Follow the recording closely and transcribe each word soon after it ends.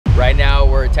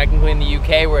technically in the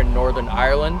UK, we're in Northern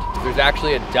Ireland. There's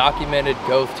actually a documented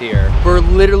ghost here. For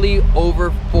literally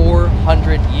over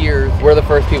 400 years, we're the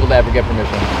first people to ever get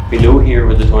permission. Below here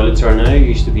where the toilets are now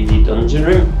used to be the dungeon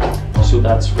room. So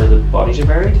that's where the bodies are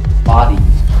buried. Bodies,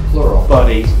 plural.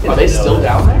 Bodies. Are they still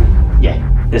down there? Yeah.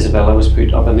 Isabella was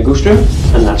put up in the ghost room,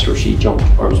 and that's where she jumped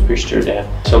or was pushed to her death.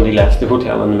 Somebody left the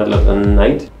hotel in the middle of the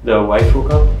night. The wife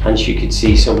woke up and she could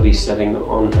see somebody sitting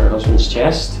on her husband's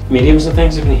chest. Mediums and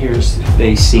things, if you hear,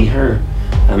 they see her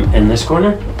in this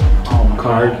corner. Oh my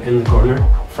Card God. in the corner,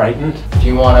 frightened. Do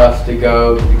you want us to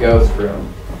go to the ghost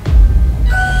room?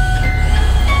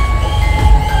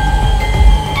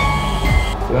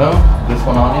 So, this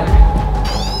one on here.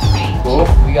 Cool.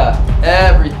 We got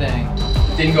everything.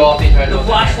 Didn't go off the entire. The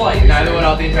flashlight. Neither went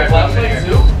off the entire.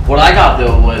 What I got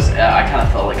though was I kind of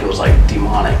felt like it was like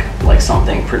demonic, like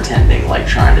something pretending, like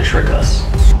trying to trick us.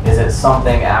 Is it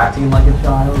something acting like a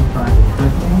child trying to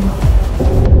trick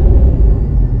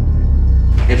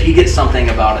me? If he gets something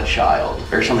about a child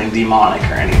or something demonic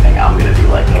or anything, I'm gonna be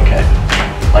like, okay,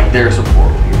 like there's a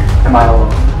portal here. Am I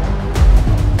alone?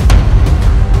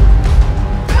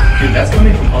 Dude, that's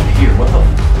coming from up here. What the?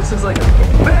 This is like a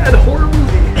bad horror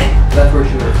movie. That's where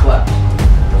she would have slept. It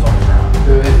was on the ground.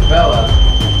 So Isabella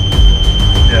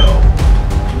No.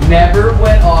 never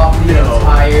went off the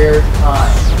entire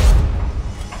time.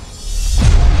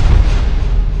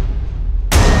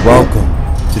 Welcome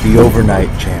to the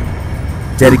Overnight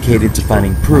Channel, dedicated to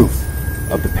finding proof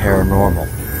of the paranormal.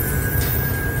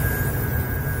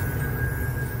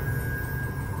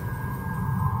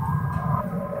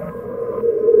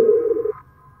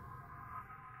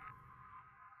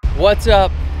 What's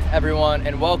up, everyone,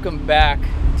 and welcome back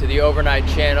to the Overnight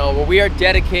Channel, where we are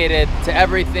dedicated to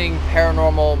everything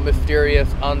paranormal,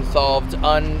 mysterious, unsolved,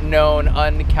 unknown,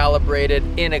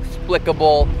 uncalibrated,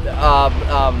 inexplicable,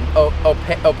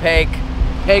 opaque,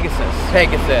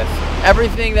 Pegasus.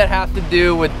 Everything that has to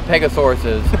do with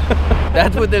Pegasuses.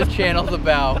 That's what this channel's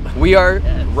about. We are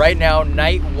right now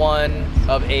night one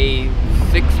of a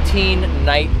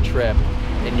 16-night trip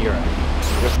in Europe.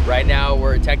 Right now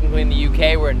we're technically in the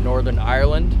UK, we're in Northern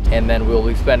Ireland, and then we'll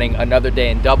be spending another day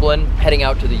in Dublin, heading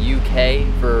out to the UK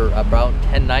for about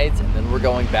 10 nights, and then we're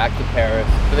going back to Paris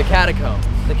for the catacombs.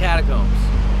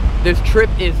 This trip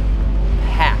is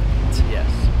packed. Yes.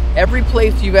 Every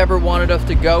place you've ever wanted us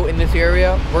to go in this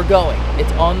area, we're going.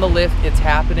 It's on the list, it's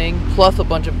happening, plus a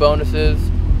bunch of bonuses.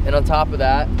 And on top of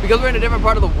that, because we're in a different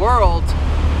part of the world,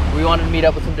 we wanted to meet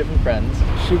up with some different friends.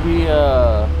 Should we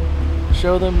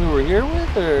show them who we're here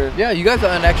with, or? Yeah, you guys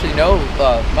don't actually know,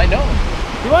 might know him.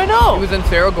 Do I know? He was in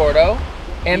Cerro Gordo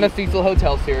and the Cecil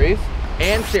Hotel series.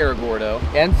 And Cerro Gordo.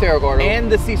 And Cerro Gordo. And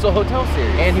the Cecil Hotel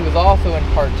series. And he was also in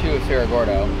part 2 of Cerro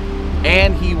Gordo.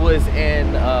 And he was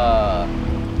in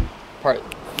Part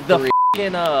the 3.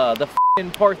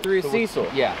 f***ing part 3 of Cecil.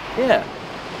 Yeah. Yeah.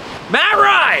 Matt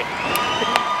Rye!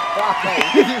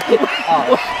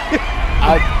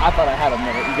 I thought I had a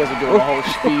minute. You guys were doing a whole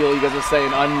spiel. You guys were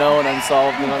saying unknown,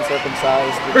 unsolved, and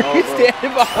uncircumcised. Were you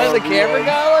standing behind the camera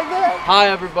guy like that? Hi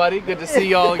everybody, good to see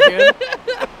y'all again.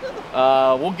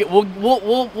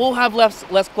 We'll have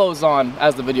less clothes on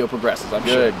as the video progresses. I'm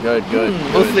sure. Good.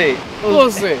 We'll see.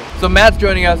 We'll see. So Matt's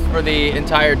joining us for the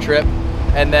entire trip,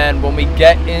 and then when we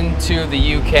get into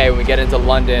the UK, when we get into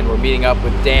London, we're meeting up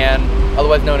with Dan,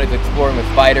 otherwise known as Exploring with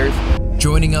Spiders.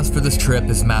 Joining us for this trip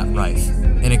is Matt Rife,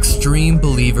 an extreme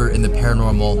believer in the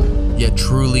paranormal, yet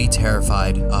truly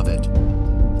terrified of it.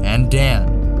 And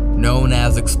Dan, known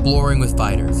as Exploring with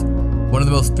Fighters, one of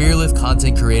the most fearless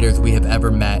content creators we have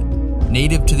ever met,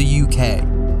 native to the UK,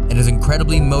 and is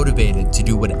incredibly motivated to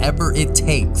do whatever it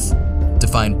takes to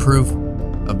find proof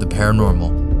of the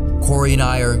paranormal. Corey and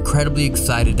I are incredibly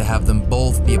excited to have them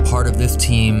both be a part of this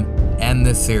team and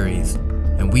this series,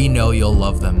 and we know you'll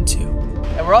love them too.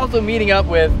 And we're also meeting up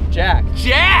with Jack,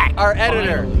 our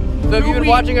editor. Finally. So if you've been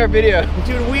watching our video,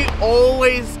 Dude, we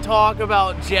always talk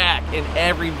about Jack in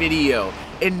every video.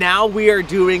 And now we are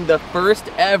doing the first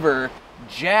ever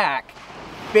Jack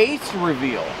face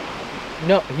reveal.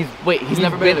 no, he's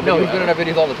never been in a video. No, he's been in our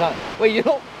videos all the time. Wait, you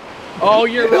don't? Oh,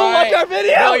 you're You don't right. watch our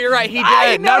video? No, you're right. He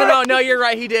I did. know. No, you're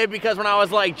right. He did, because when I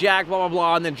was like, Jack, blah, blah,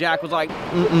 blah, and then Jack was like,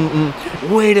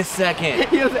 Wait a second.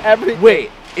 He has everything.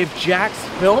 Wait, if Jack's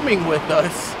filming with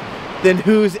us, then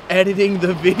who's editing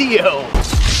the video?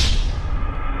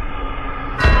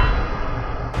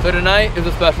 So tonight is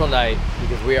a special night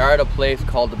because we are at a place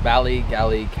called Bally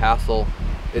Gally Castle.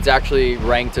 It's actually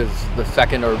ranked as the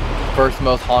second or first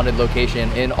most haunted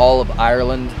location in all of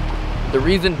Ireland. The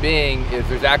reason being is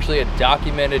there's actually a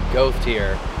documented ghost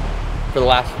here for the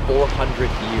last 400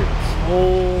 years.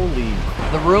 Holy.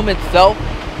 The room itself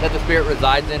that the spirit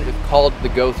resides in is called the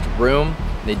ghost room.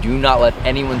 They do not let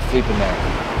anyone sleep in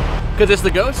there. Because it's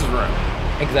the ghost's room.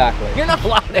 Exactly. You're not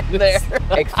allowed in there.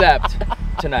 Except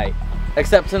tonight.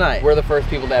 Except tonight. We're the first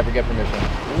people to ever get permission.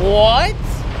 What?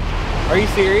 Are you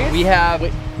serious? We have...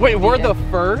 Wait, we're the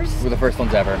first? We're the first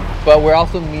ones ever. But we're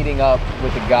also meeting up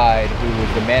with a guide who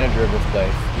is the manager of this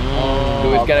place.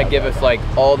 Who is going to give us like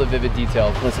all the vivid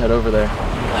details. Let's head over there.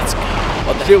 Let's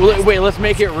go. Wait, let's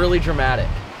make it really dramatic.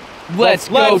 Let's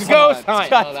ghost hunt. hunt.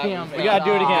 God damn it. We gotta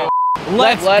do it again.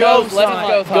 Let's ghost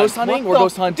hunt. Ghost hunting or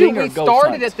ghost hunting or Dude, we ghost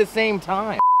started hunt? at the same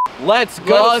time. Let's Let's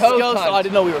ghost ghost hunt. hunt. I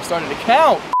didn't know we were starting to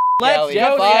count. Let's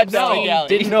Jeff ghost Gally hunt.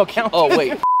 didn't know count. Oh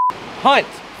wait. Hunt.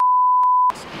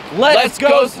 Let's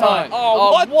ghost hunt.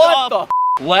 Oh, what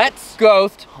the? Let's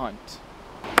ghost Hunt.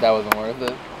 That wasn't worth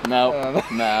it. No.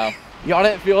 No. Y'all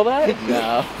didn't feel that?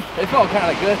 No. It felt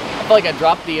kind of good. I felt like I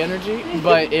dropped the energy,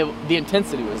 but the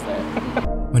intensity was there.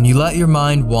 When you let your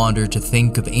mind wander to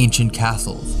think of ancient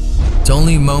castles, it's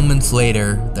only moments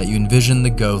later that you envision the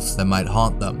ghosts that might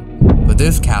haunt them. But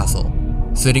this castle,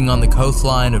 sitting on the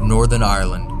coastline of Northern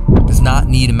Ireland, does not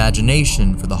need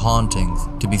imagination for the hauntings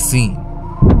to be seen.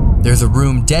 There's a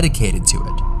room dedicated to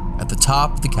it, at the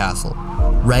top of the castle,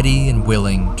 ready and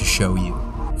willing to show you.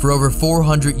 For over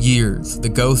 400 years, the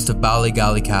ghost of Bally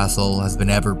Gally Castle has been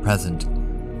ever present.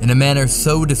 In a manner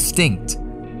so distinct,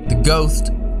 the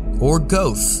ghost, or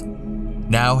ghosts,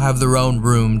 now have their own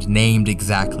room named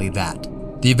exactly that.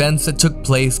 The events that took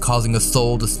place causing a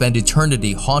soul to spend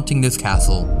eternity haunting this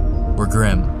castle were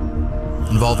grim,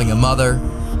 involving a mother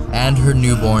and her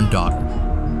newborn daughter.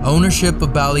 Ownership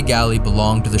of Bally Gally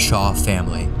belonged to the Shaw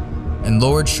family, and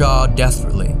Lord Shaw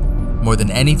desperately, more than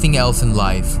anything else in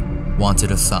life,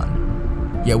 wanted a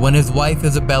son. Yet when his wife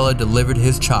Isabella delivered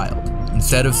his child,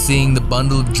 instead of seeing the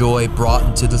bundle of joy brought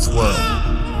into this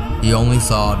world, he only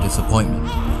saw disappointment,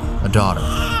 a daughter.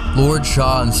 Lord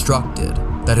Shaw instructed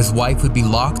that his wife would be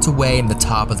locked away in the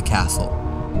top of the castle,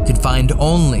 confined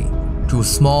only to a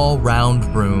small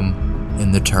round room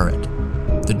in the turret.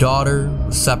 The daughter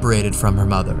was separated from her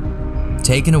mother,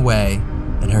 taken away,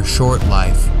 and her short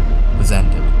life was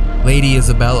ended. Lady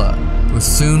Isabella was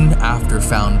soon after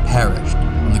found perished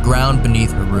on the ground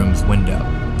beneath her room's window.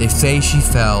 They say she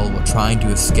fell while trying to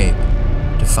escape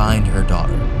to find her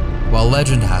daughter, while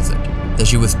legend has it that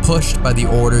she was pushed by the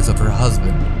orders of her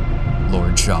husband,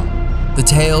 Lord Shaw. The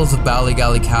tales of Bally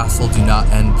Gally Castle do not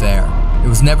end there. It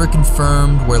was never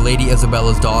confirmed where Lady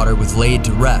Isabella's daughter was laid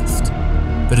to rest,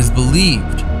 but it is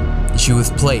believed that she was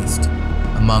placed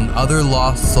among other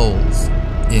lost souls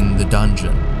in the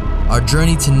dungeon. Our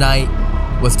journey tonight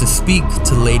was to speak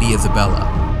to Lady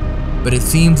Isabella, but it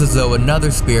seems as though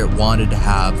another spirit wanted to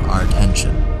have our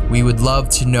attention. We would love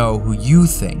to know who you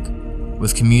think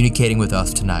was communicating with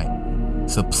us tonight,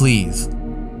 so please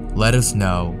let us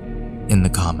know in the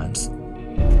comments.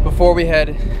 Before we head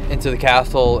into the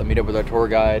castle and meet up with our tour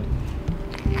guide,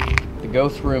 the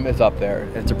ghost room is up there.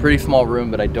 It's a pretty small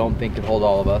room, but I don't think can hold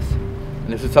all of us.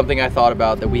 And this is something I thought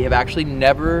about, that we have actually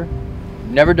never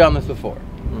done this before.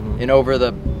 In over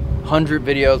the 100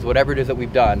 videos, whatever it is that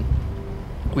we've done,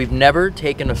 we've never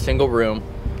taken a single room,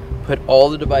 put all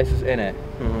the devices in it,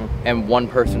 and one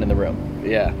person in the room.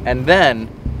 Yeah. And then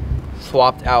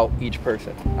swapped out each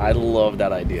person. I love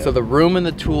that idea. So the room and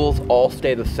the tools all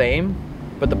stay the same,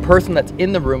 but the person that's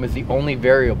in the room is the only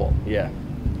variable. Yeah.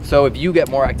 So if you get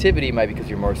more activity, it might be because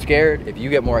you're more scared. If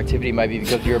you get more activity, it might be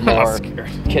because you're more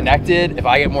connected. If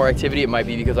I get more activity, it might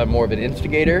be because I'm more of an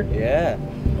instigator. Yeah.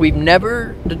 We've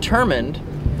never determined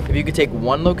if you could take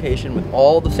one location with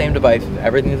all the same devices,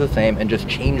 everything is the same, and just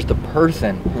change the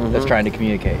person that's trying to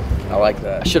communicate. I like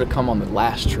that. I should have come on the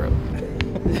last trip.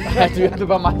 I had to do it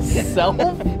by myself?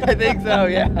 I think so,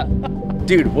 yeah.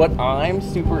 Dude, what I'm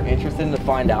super interested in to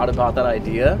find out about that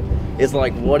idea is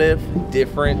like, what if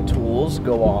different tools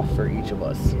go off for each of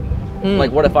us?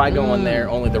 Like, what if I go in there,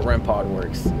 only the REM pod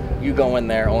works? You go in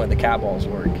there, only the cat balls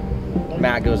work.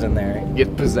 Matt goes in there,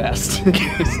 get possessed,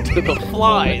 gets to the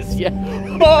flies. Yeah.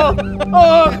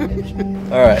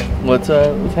 All right, let's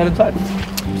head inside.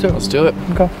 So let's do it.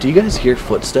 Okay. Do you guys hear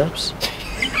footsteps?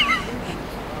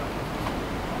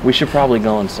 We should probably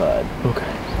go inside.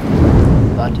 Okay.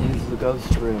 That is the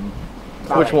ghost room.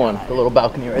 Which one? The little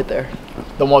balcony right there.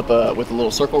 The one with the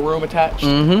little circle room attached?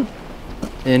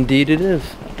 Indeed it is.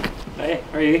 Hey,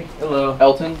 how are you? Hello.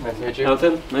 Elton, nice to meet you.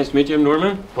 Elton, nice to meet you. I'm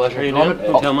Norman. Pleasure. How are you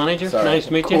doing? Hotel manager. Sorry. Nice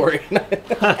to meet you. Corey.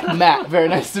 Matt, very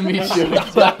nice to meet you.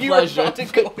 It's my pleasure. To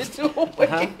go into a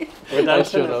way. We're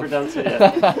dancing. We're dancing.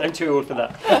 Yeah. I'm too old for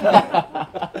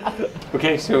that.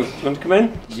 Okay, so you want to come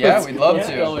in? Yeah, we'd love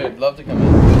to. go in. We'd love to come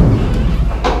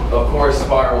in. Of course,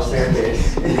 spiral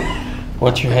staircase.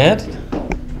 What's your head?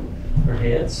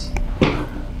 heads.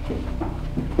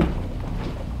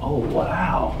 Oh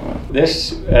wow.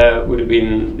 This would have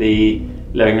been the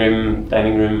living room,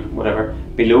 dining room, whatever.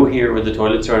 Below here where the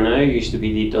toilets are now used to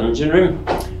be the dungeon room.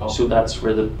 So that's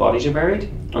where the bodies are buried,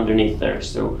 underneath there.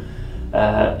 So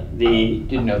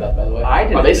Didn't know that, by the way.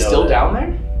 Are they still down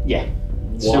there? Yeah.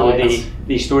 So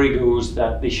the story goes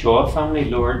that the Shaw family,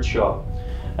 Lord Shaw,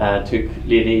 took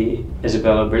Lady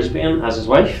Isabella Brisbane as his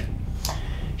wife.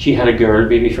 She had a girl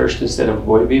baby first instead of a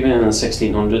boy baby, and in the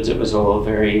 1600s it was all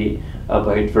very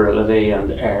about virility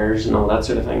and heirs and all that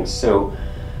sort of thing. So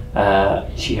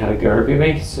she had a girl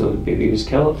baby, so the baby was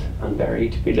killed and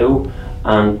buried below,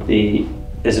 and the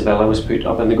Isabella was put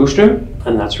up in the ghost room,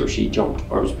 and that's where she jumped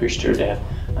or was pushed to her death,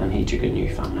 and he took a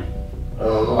new family.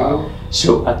 Oh wow.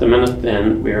 So at the minute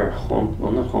then we're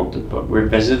not haunted, but we're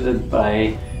visited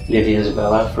by Lady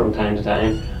Isabella from time to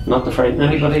time, not to frighten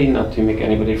anybody, not to make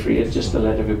anybody afraid, just to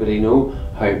let everybody know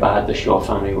how bad the Shaw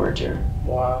family were to her.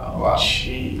 Wow.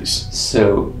 Jeez.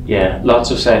 So yeah, lots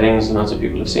of sightings and lots of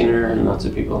people have seen her and lots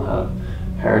of people have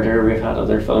heard her. We've had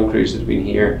other film crews that have been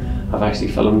here, have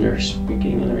actually filmed her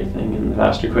speaking and everything, and they've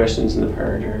asked her questions and they've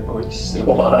heard her voice. So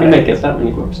you might get that when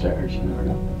you go upstairs, you never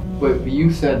know. But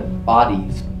you said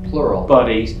bodies, plural.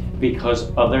 Bodies,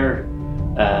 because other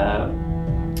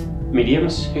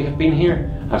mediums who have been here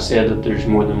have said that there's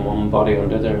more than one body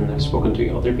under there, and they've spoken to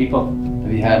other people.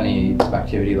 Have you had any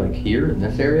activity like here in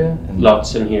this area?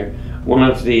 Lots in here. One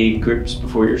of the groups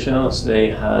before yourselves,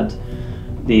 they had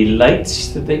the lights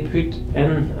that they put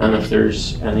in, and if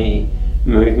there's any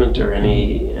movement or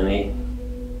any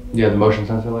Yeah, the motion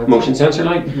sensor light. motion sensor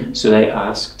light, so they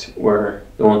asked where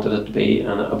they wanted it to be,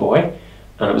 and a boy,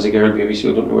 and it was a girl baby, so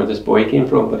I don't know where this boy came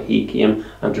from, but he came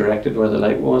and directed where the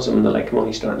light was, and when the light came on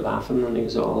he started laughing, and he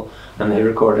was all, and they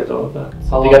recorded all of that.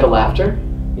 They got the laughter?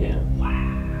 Yeah.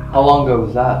 How long ago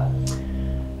was that?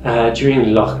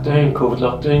 During lockdown, COVID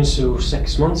lockdown, so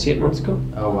 6 months, 8 months ago.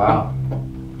 Oh wow.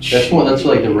 That's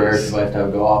like the rarest device to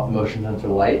go off, the motion sensor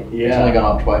light. Yeah. It's only gone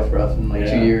off twice for us in like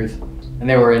 2 years. And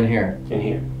they were in here. In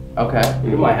here. Okay.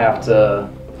 We might have to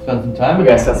Spend some time. we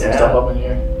gotta set some stuff up in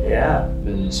here. Yeah.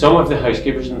 Some of the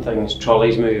housekeepers and things,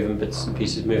 trolleys moving, bits and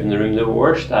pieces moving the room. The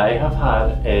worst I have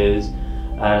had is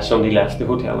somebody left the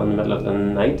hotel in the middle of the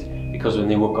night, because when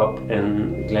they woke up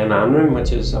in Glenanne room,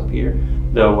 which is up here,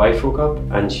 the wife woke up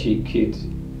and she could,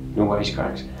 no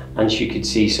wisecracks, and she could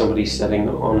see somebody sitting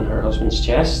on her husband's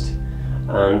chest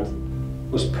and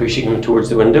was pushing him towards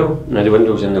the window. Now the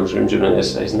windows in those rooms are on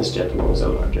this size, and this gentleman was a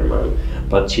larger man,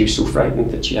 but she was so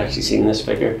frightened that she actually seen this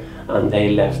figure, and they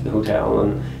left the hotel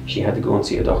and she had to go and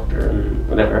see a doctor and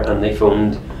whatever, and they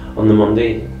phoned on the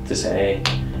Monday to say,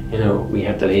 you know, we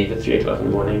had to leave at 3 o'clock in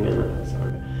the morning,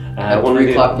 and At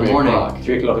 3 o'clock in the morning.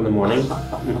 3 o'clock in the morning.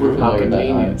 How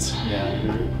convenient.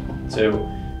 Yeah. So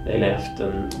they left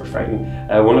and were frightened.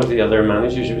 One of the other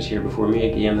managers who was here before me,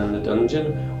 again in the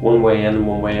dungeon, one way in and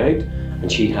one way out,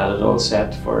 and she had it all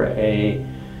set for a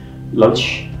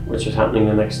lunch, which was happening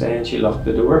the next day, and she locked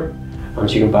the door. And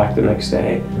she came back the next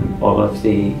day, all of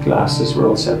the glasses were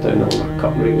all set down, all the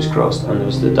cutlery was crossed, and there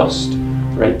was the dust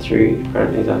right through.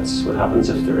 Apparently that's what happens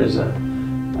if there is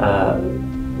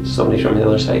somebody from the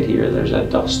other side here, there's a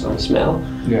dust and smell.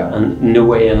 Yeah. And no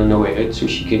way in and no way out, so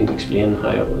she couldn't explain how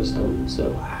it was done.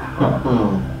 So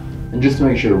And just to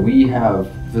make sure, we have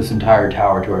this entire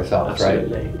tower to ourselves,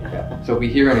 absolutely. right? Yeah. So if we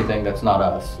hear anything, that's not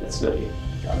us. It's not you.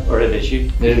 Or it is you.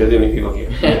 You're the only people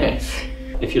here.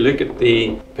 If you look at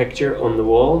the picture on the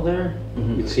wall there,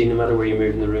 you'll see no matter where you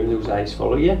move in the room, those eyes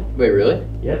follow you. Wait, really?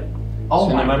 Yeah. Oh,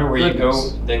 so no matter where you go,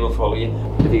 they will follow you.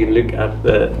 If you can look at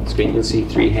the screen, you'll see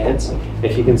 3 heads.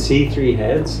 If you can see 3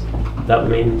 heads, that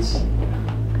means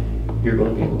you're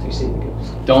going to be able to see the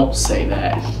ghost. Don't say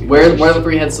that. Where are the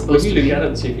 3 heads Well, supposed you to look be? at it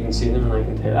and see if you can see them, and I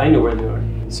can tell. I know where they are.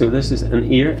 So this is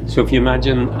an ear. So if you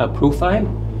imagine a profile,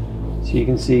 so you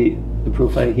can see the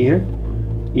profile here,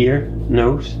 ear,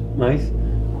 nose, mouth,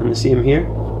 and the same here.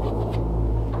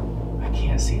 I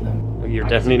can't see them. You're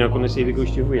definitely not going to see the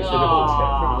ghost. You've wasted a whole step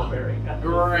from the very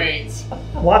Great.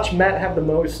 Watch Matt have the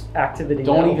most activity.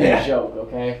 Don't now. even joke,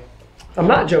 okay? I'm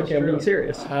not joking, I'm being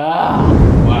serious.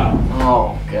 Wow.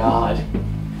 Oh god.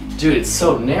 Dude, it's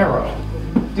so narrow.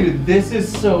 Dude, this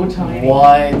is so tiny.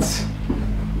 What?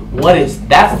 What is,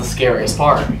 that's the scariest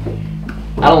part.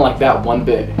 I don't like that one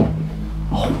bit.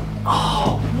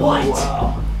 Oh, what?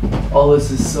 Wow. Oh, this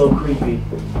is so creepy.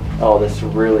 Oh, this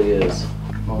really is.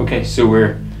 Okay, so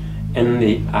we're in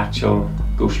the actual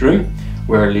ghost room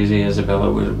where Lady Isabella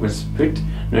was put.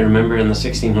 Now remember, in the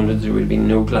 1600s there would have been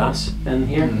no glass in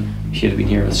here. She'd have been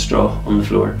here with straw on the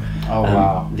floor. Oh,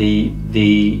 wow. The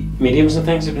mediums and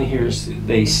things have been here,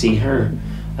 they see her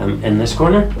in this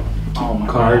corner.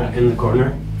 card in the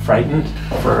corner, frightened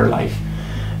for her life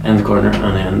in the corner,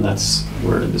 and then that's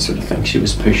where the sort of thing she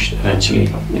was pushed. Eventually,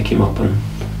 they came up and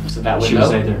she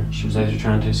was either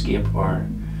trying to escape or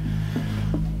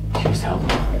she was held.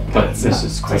 But this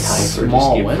is quite high for her to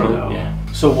escape from.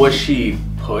 Yeah. So was she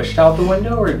pushed out the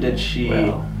window, or did she?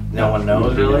 Well, no one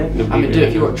knows really. I mean, dude,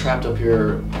 if you were trapped up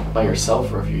here by yourself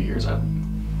for a few years, I'd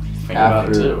think about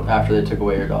it too. After they took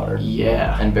away your daughter.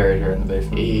 Yeah. And buried her in the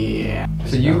basement. Yeah.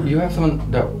 So you have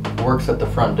someone that works at the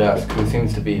front desk who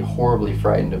seems to be horribly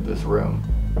frightened of this room.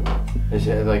 Is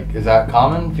that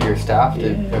common for your staff?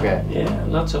 Okay. Yeah,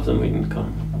 lots of them wouldn't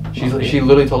come. She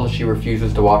literally told us she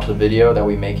refuses to watch the video that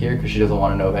we make here because she doesn't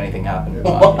want to know if anything happened or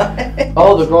not.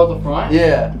 Oh, the girl at the front?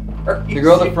 Yeah. The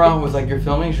girl at the front was like, "You're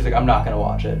filming?" She's like, "I'm not gonna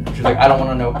watch it." She's like, "I don't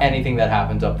want to know anything that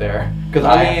happens up there because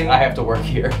I have to work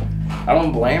here." I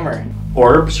don't blame her.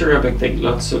 Orbs are a big thing.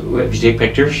 Lots of, if you take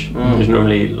pictures, there's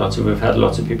normally we've had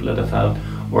lots of people that have had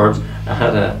orbs. I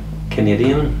had a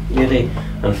Canadian lady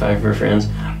and 5 of her friends,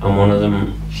 and one of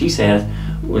them, she said,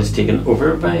 was taken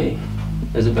over by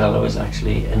Isabella, was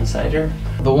actually inside her.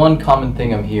 The one common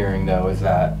thing I'm hearing though is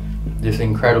that this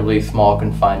incredibly small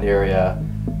confined area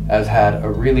has had a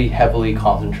really heavily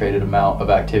concentrated amount of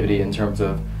activity in terms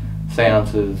of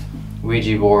seances,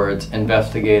 Ouija boards,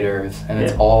 investigators, and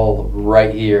it's all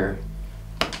right here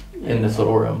in this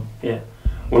little room. Yeah.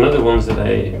 One of the ones that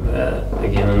I,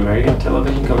 again, an American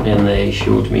television company, and they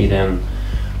showed me then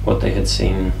what they had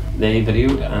seen. They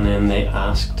videoed and then they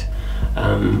asked,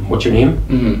 what's your name?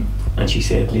 Mm-hmm. And she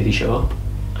said, Lady Shaw.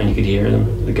 And you could hear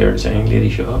them, the girl saying Lady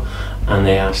Shaw. And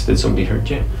they asked, did somebody hurt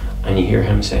you? And you hear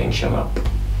him saying, shut up.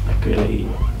 Like really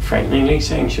frighteningly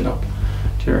saying, shut up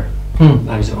to her.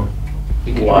 That was on.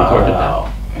 You could have recorded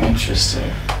that.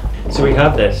 Interesting. So we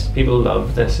have this. People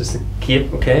love this. It's the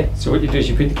cape, okay? So what you do is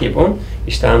you put the cape on,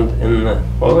 you stand in the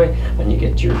hallway, and you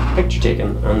get your picture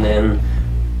taken, and then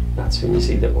that's when you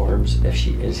see the orbs, if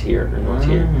she is here or not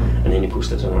here, and then you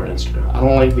post it on our Instagram. I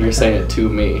don't like that you're saying it to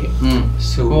me.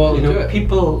 So, well, you know,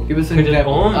 people give us an put it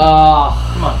example. on.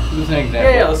 Come on, give us an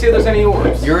example. Yeah, let's see if there's any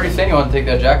orbs. You already said you want to take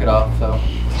that jacket off, so.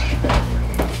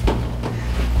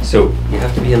 So, you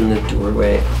have to be in the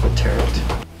doorway of the turret.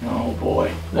 Oh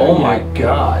boy. Oh my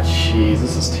god. Jeez,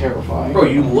 this is terrifying. Bro,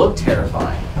 you look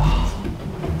terrifying.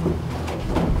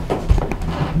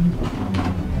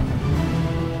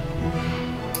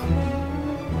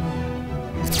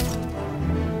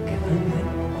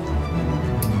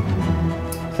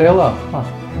 Say hello. Huh.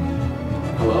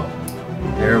 Hello?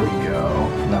 There we go.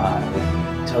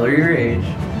 Nice. Tell her your age.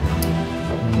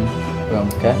 Boom.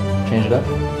 Okay. Change it up.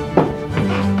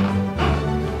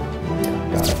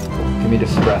 Got it. Cool. Give me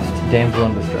distressed. Damsel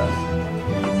in distress.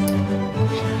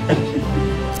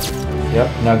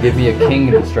 Yep. Now give me a king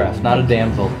in distress, not a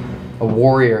damsel. A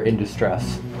warrior in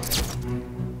distress.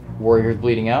 Warrior who's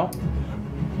bleeding out.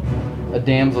 A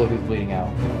damsel who's bleeding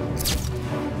out.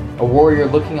 A warrior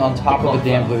looking on top of a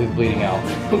damsel who's bleeding out.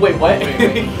 Wait, what?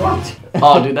 What?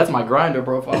 Oh, dude, that's my Grindr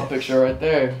profile picture right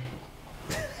there.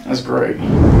 That's great.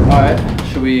 Alright,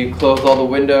 should we close all the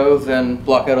windows and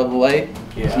block out all the light?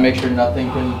 Yeah. To make sure nothing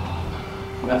can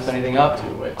mess anything up?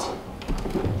 Do it.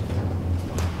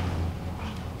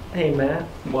 Hey Matt,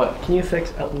 What? can you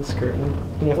fix Elton's curtain?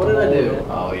 What did I do?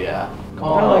 Oh, yeah.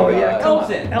 Oh, yeah, come on.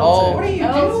 Elton. Elton. What are you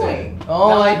doing? Oh,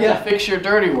 now I I get have to fix your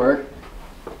dirty work.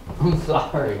 I'm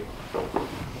sorry.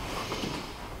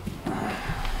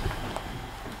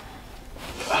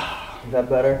 Is that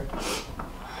better?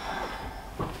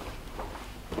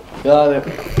 Got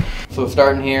it. So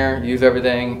starting here, use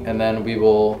everything, and then we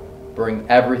will bring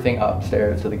everything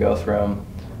upstairs to the ghost room,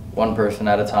 one person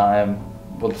at a time.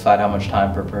 We'll decide how much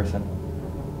time per person.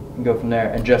 And go from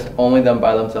there, and just only them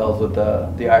by themselves with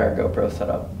the IR GoPro set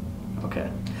up. Okay.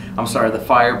 I'm sorry, the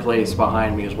fireplace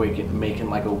behind me is making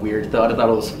like a weird thud. I thought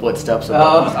it was footsteps.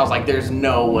 I was like, there's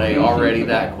no way already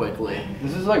that quickly.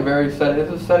 This is like this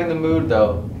is setting the mood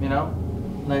though, you know?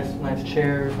 Nice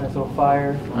chairs, nice little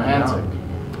fire. Romantic.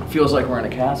 Feels like we're in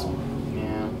a castle.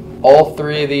 Yeah. All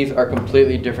 3 of these are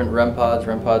completely different REM pods.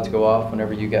 REM pods go off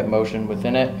whenever you get motion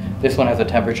within it. This one has a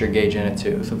temperature gauge in it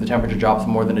too. So if the temperature drops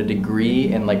more than a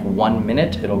degree in like 1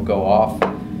 minute, it'll go off.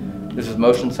 This is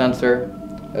motion sensor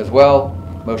as well.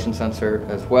 Motion sensor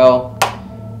as well.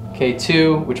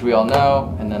 K2, which we all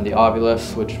know, and then the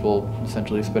Ovilus, which will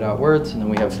essentially spit out words. And then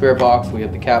we have Spirit Box, we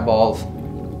have the cat balls.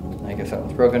 I guess that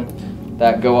was broken.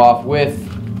 That go off with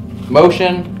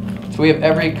motion. So we have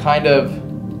every kind of,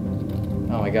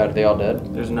 oh my god, are they all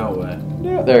dead? There's no way.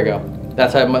 Yeah. There we go.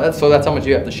 That's how much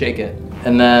you have to shake it.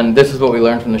 And then this is what we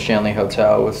learned from the Shanley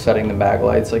Hotel, was setting the bag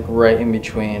lights like right in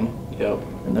between. Yep.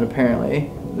 And then apparently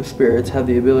the spirits have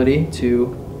the ability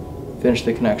to finish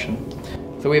the connection.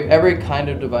 So we have every kind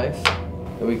of device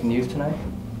that we can use tonight.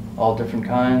 All different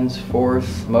kinds,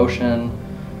 force, motion,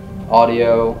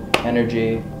 audio,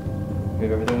 energy. We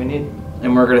have everything we need.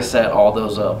 And we're gonna set all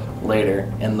those up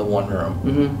later in the one room.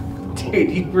 Mm-hmm.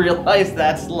 Dude, you realize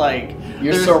that's like...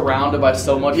 You're surrounded by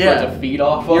so much for it to feed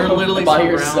off of. You're literally by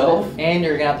surrounded. yourself. And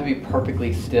you're gonna have to be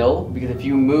perfectly still because if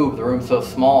you move, the room's so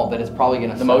small that it's probably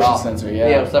gonna The motion sensor, yeah.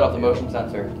 Yeah, it'll set off the motion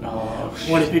sensor. Oh,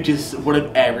 What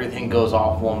if everything goes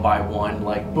off one by one,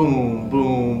 like boom,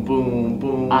 boom, boom,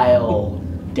 boom? I'll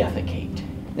defecate.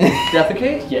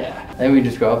 Defecate? Yeah. Then we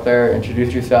just go up there,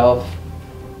 introduce yourself,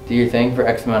 do your thing for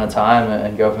X amount of time,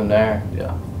 and go from there.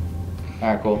 Yeah. All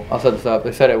right, cool. I'll set this up.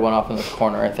 They said it went off in this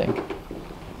corner, I think.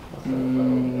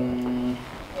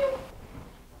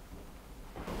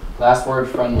 Last word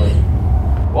friendly.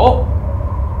 Whoa!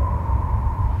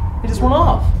 It just went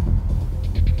off.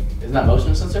 Isn't that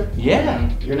motion sensor?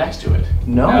 Yeah. You're next to it.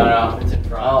 No, it's in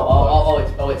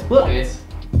front. Look. It's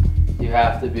You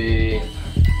have to be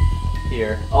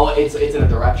here. it's in a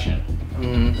direction.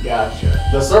 Mm-hmm. Gotcha.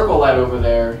 The circle light over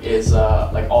there is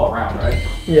like all around, right?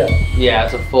 Yeah. Yeah,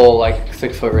 it's a full like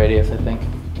 6 foot radius, I think.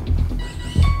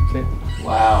 See?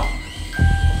 Wow.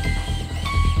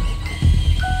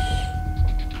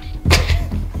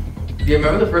 Do you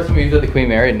remember the first time we used it at the Queen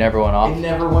Mary? It never went off. It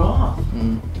never went off.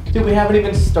 Mm. Dude, we haven't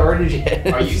even started yet.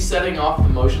 Are you setting off the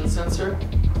motion sensor?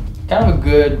 Kind of a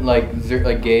good like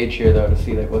gauge here though to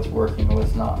see like what's working and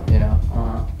what's not. You know.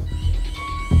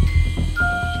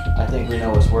 I think we know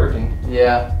what's working.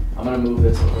 Yeah. I'm gonna move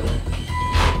this over there.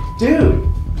 Dude,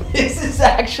 this is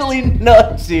actually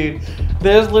nuts, dude.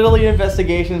 There's literally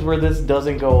investigations where this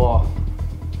doesn't go off.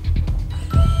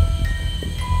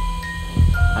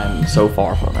 I'm so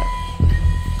far from it.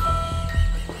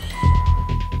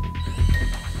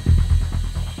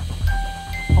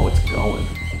 Oh, it's going.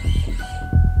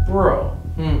 Bro.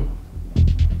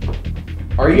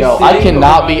 Are you Yo, I sitting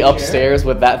cannot over be my chair? upstairs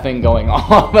with that thing going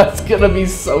on. That's gonna be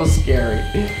so scary.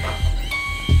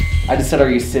 I just said, are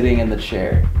you sitting in the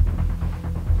chair?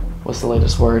 What's the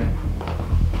latest word?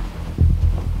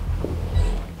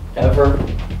 Ever.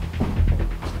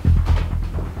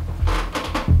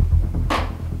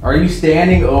 Are you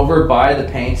standing over by the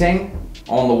painting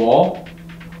on the wall?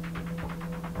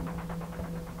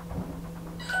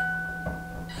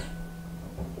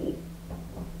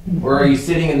 Or are you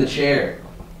sitting in the chair?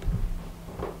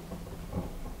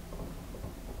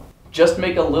 Just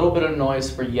make a little bit of noise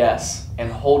for yes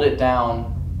and hold it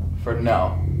down for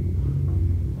no.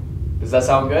 Does that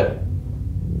sound good?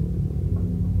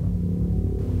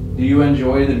 Do you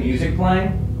enjoy the music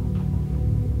playing?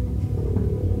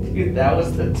 Dude, that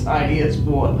was the tiniest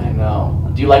one. I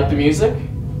know. Do you like the music?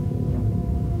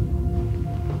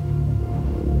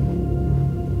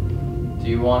 Do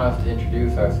you want us to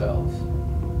introduce ourselves?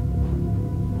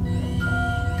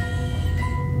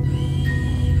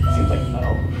 Seems like no.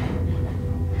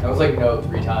 That was like no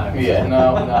 3 times. Yeah.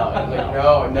 No. It was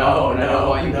like no, and I don't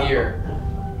want you no. here.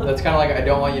 That's kind of like I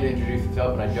don't want you to introduce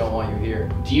yourself, and I don't want you here.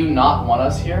 Do you not want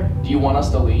us here? Do you want us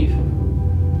to leave?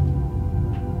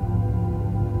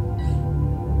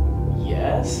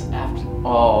 Yes. After.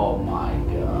 Oh my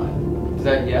god. Is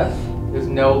that yes? Is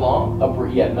no long?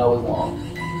 Yeah, no is long.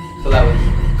 So that was.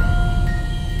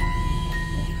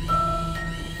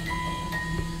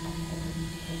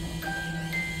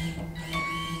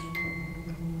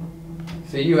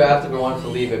 So you asked if we wanted to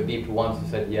leave, it beeped once and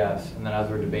said yes, and then as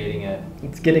we're debating it,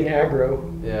 It's getting aggro.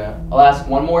 yeah. I'll ask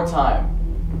one more time.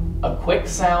 A quick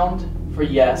sound for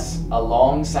yes, a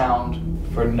long sound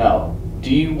for no.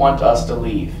 Do you want us to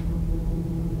leave?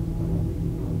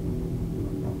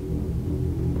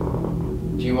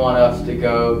 Do you want us to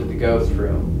go to the ghost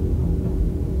room?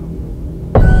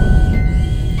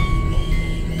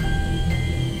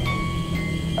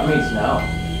 That means no.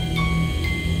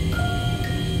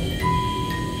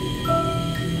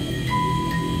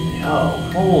 Yo,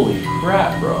 holy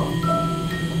crap, bro.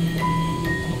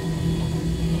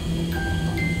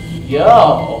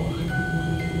 Yo!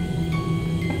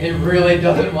 It really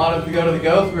doesn't want us to go to the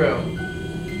ghost room.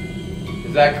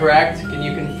 Is that correct? Can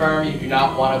you confirm you do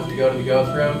not want us to go to the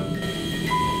ghost room?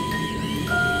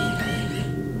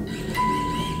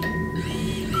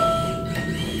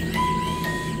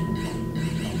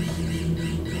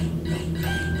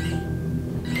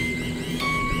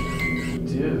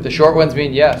 Dude. The short ones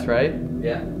mean yes, right?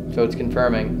 Yeah. So it's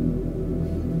confirming.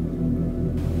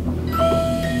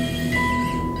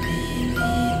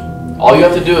 All you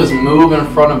have to do is move in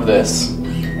front of this,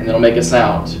 and it'll make a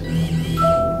sound.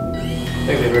 I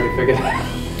think they've already figured that out.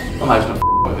 I'm not just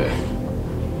gonna with it.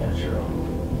 Yeah, sure.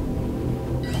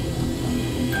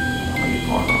 I'm gonna get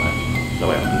far from it.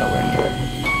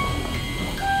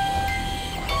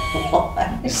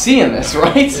 seeing this,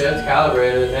 right? Yeah, it's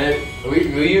calibrated. And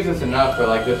we use this enough, but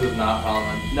like this is not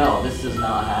common. No, this does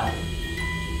not happen.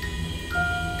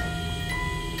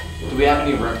 Do we have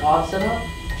any REM pods set up?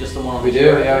 Just the one on We the do,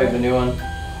 chair? yeah, we have a new one.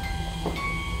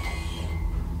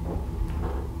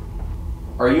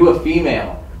 Are you a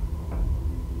female?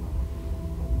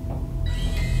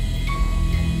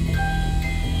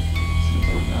 Seems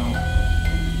like no.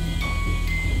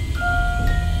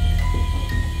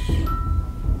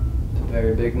 It's a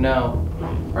very big no.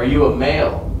 Are you a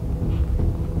male?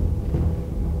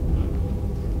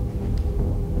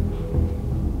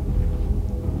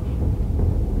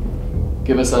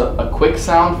 Give us a quick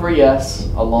sound for yes,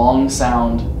 a long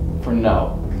sound for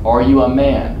no. Are you a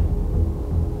man?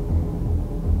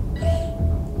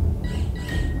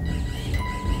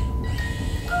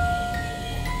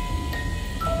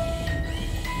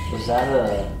 Was that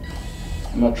a...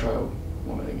 I'm gonna try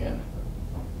woman again.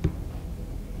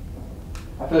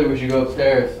 I feel like we should go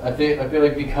upstairs. I feel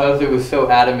like because it was so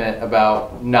adamant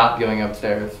about not going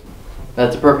upstairs,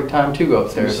 that's a perfect time to go You're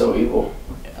upstairs. so evil.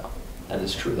 Yeah, that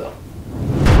is true though.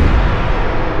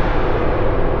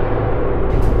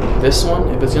 This one,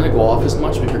 if it's gonna go off as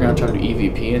much, if you're gonna try to do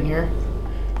EVP in here,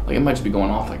 like it might just be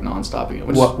going off like non-stop again.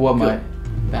 which is What good.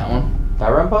 might? That one? That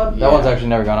REM pod? Yeah. That one's actually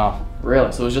never gone off.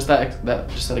 Really? So it was just that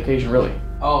occasion, really?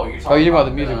 Oh, you're talking about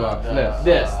the music box.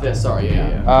 This. Sorry,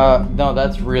 yeah. No,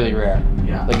 that's really rare.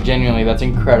 Yeah. Like genuinely, that's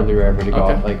incredibly rare for it to go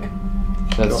Okay. off. Like,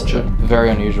 that's Gotcha. very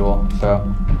unusual. So.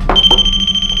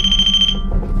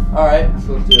 All right,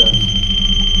 so let's do this.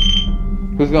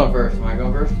 Who's going first? Am I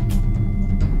going first?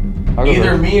 I'll go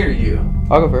Either first. me or you.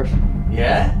 I'll go first.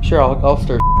 Yeah? Sure, I'll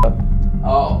stir up.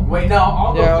 Oh, wait, no,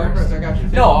 I'll go I'll first. I got you.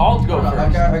 No, I'll go I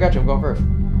first. got you. I'm going first.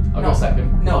 I'll go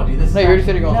second. No, dude, this No, you already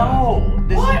said you're going No,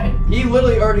 this What? He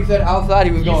literally already said outside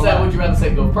he was You going said, last. would you rather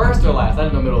say go first or last? I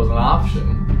didn't know middle was an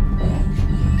option.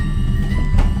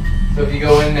 So if you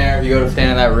go in there, if you go to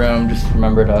stand in that room, just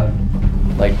remember to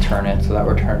like turn it so that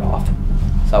we're turned off.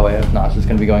 So that way if not, it's just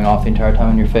gonna be going off the entire time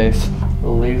in your face. The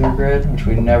laser grid, which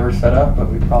we never set up, but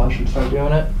we probably should start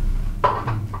doing it.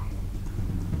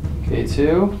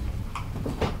 K2.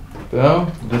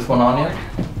 Boom. This one on you.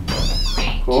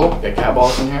 Cool. Got cat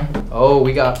balls in here? Oh,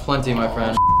 we got plenty, my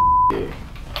friend.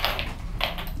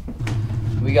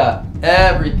 We got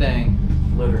everything.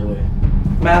 Literally.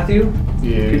 Matthew,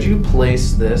 Yeah. could you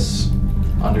place this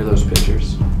under those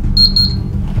pictures?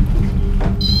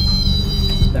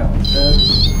 That one's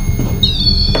dead.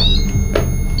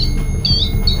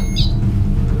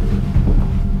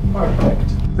 Perfect.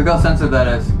 Look how sensitive that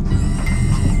is.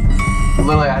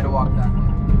 Literally, I had to walk that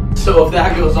one. So if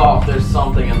that goes off, there's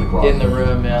something in the closet. In the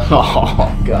room, yeah.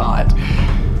 Oh, God.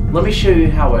 Let me show you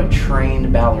how a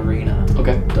trained ballerina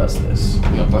Okay. does this.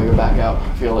 I'm gonna throw your back out.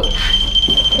 Feel it.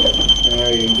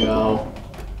 There you go.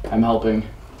 I'm helping.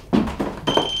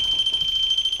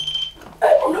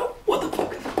 Oh no, what the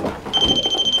fuck?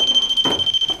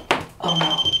 Oh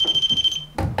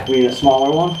no. We need a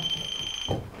smaller one?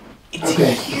 It's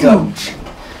huge.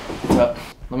 What's up?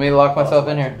 Let me lock myself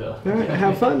in here. Alright,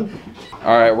 have fun.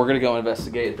 All right, we're gonna go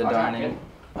investigate the dining.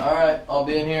 All right, I'll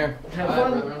be in here. Have Bye,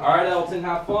 fun. brethren. All right, Elton,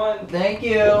 have fun. Thank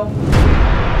you. Okay,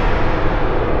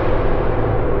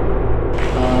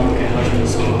 how should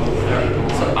this go?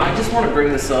 So I just want to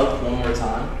bring this up one more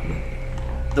time.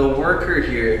 The worker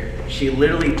here, she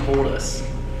literally told us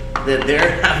that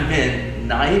there have been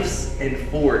knives and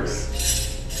forks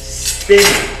spinning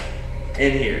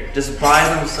in here, just by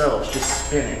themselves, just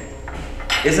spinning.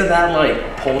 Isn't that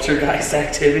like poltergeist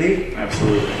activity?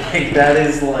 Absolutely. Like that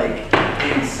is like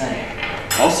insane.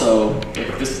 Also,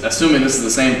 if this, assuming this is the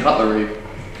same cutlery,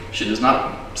 shit does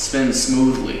not spin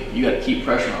smoothly. You gotta keep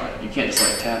pressure on it. You can't just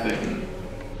like tap it and...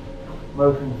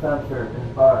 Motion sensor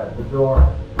inside the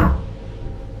door.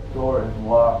 Door is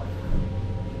locked.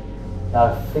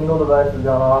 Not a single device has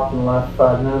gone off in the last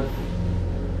 5 minutes.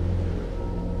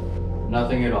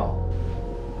 Nothing at all.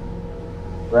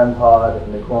 REM pod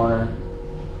in the corner.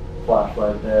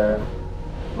 Flashlight there.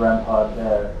 REM pod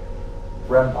there.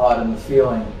 REM pod in the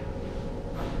ceiling.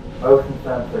 Motion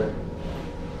sensor.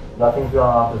 Nothing's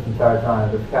gone off this entire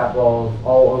time. There's cat balls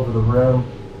all over the room.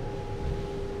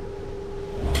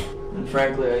 And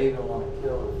frankly, I even want to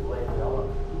kill this lady. I want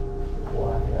to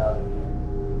black it out of here.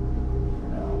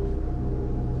 No.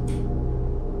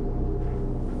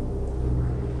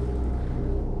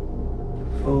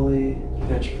 Fully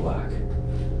pitch black.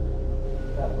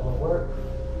 That will work.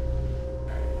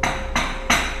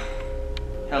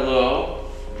 Hello,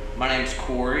 my name's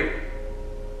Corey.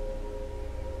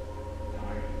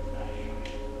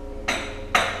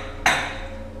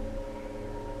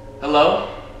 Hello,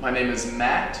 my name is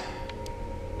Matt.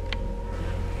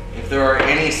 there are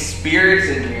any spirits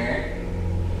in here,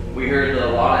 we heard that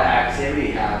a lot of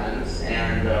activity happens,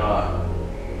 and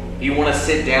if you want to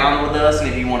sit down with us and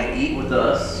if you want to eat with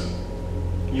us,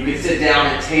 you can sit down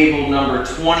at table number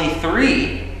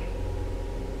 23,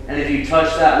 and if you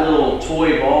touch that little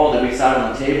toy ball that we sat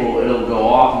on the table, it'll go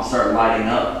off and start lighting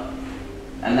up.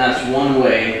 And that's one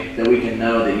way that we can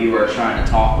know that you are trying to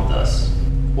talk with us.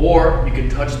 Or you can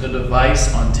touch the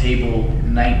device on table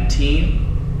 19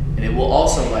 and it will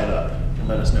also light up and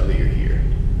let us know that you're here.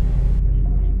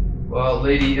 Well,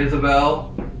 Lady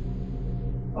Isabel,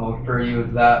 I'll refer you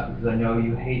as that because I know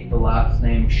you hate the last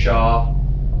name Shaw.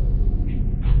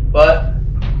 But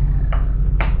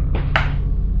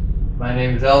my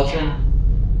name is Elton.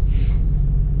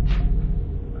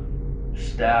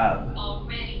 Stab.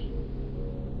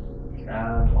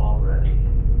 Stab already.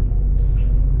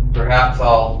 Perhaps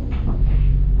I'll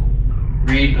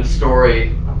read the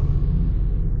story,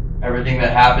 everything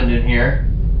that happened in here.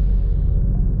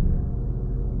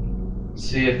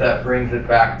 See if that brings it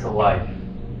back to life.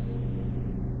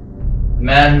 The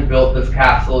man who built this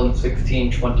castle in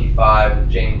 1625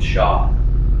 was James Shaw.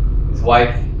 His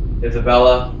wife,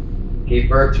 Isabella, gave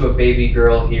birth to a baby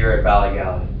girl here at Bally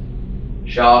Gally.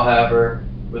 Shaw, however,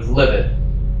 was livid.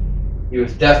 He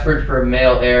was desperate for a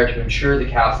male heir to ensure the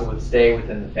castle would stay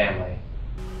within the family.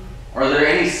 Are there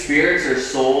any spirits or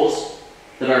souls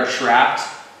that are trapped?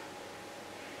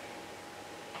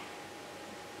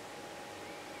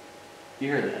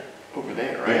 You heard that? Over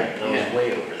there, right? Yeah, that was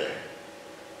way over there.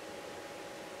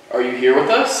 Are you here with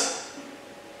us?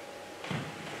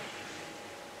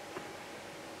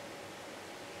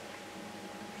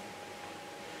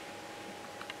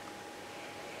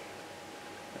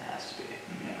 It has to be.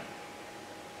 Yeah.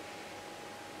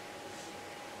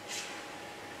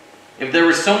 If there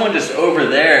was someone just over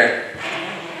there,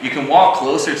 you can walk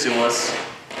closer to us.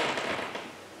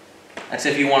 That's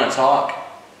if you want to talk.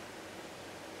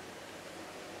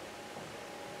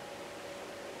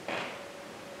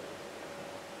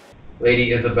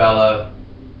 Lady Isabella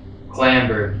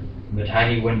clambered from the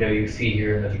tiny window you see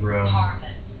here in this room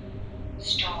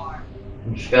Storm.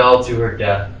 and fell to her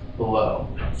death below.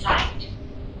 Sight.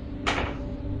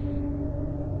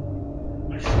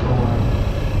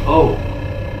 Oh,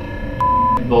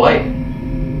 the light.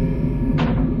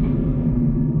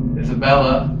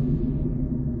 Isabella,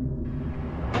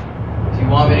 do you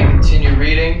want me to continue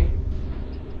reading?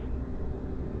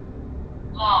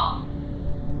 Long.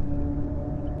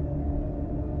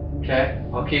 Okay,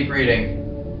 I'll keep reading.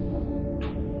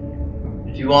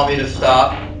 If you want me to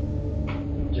stop,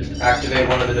 just activate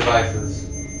one of the devices.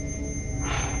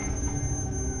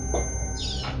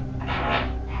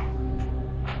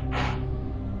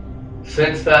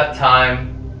 Since that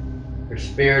time, your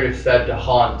spirit is said to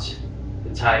haunt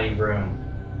the tiny room,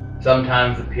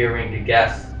 sometimes appearing to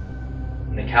guests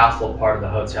in the castle part of the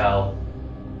hotel,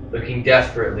 looking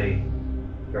desperately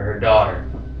for her daughter.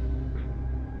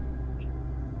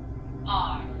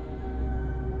 R.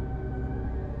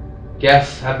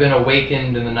 Guests have been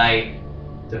awakened in the night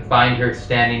to find her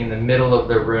standing in the middle of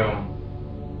the room,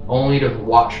 only to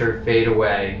watch her fade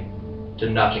away to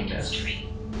nothingness.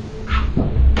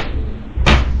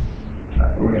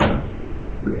 We're gonna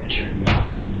turn off.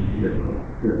 You're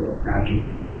a little craggy.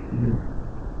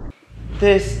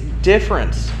 This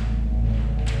difference.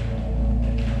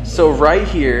 So right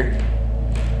here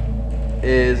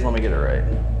is, let me get it right.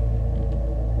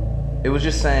 It was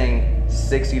just saying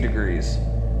 60 degrees,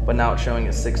 but now it's showing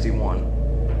it 61.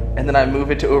 And then I move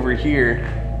it to over here,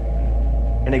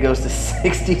 and it goes to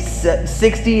 60,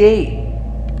 68,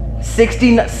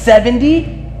 60,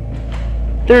 70?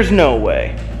 There's no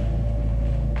way.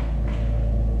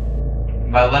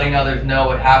 By letting others know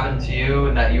what happened to you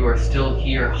and that you are still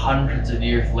here hundreds of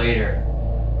years later,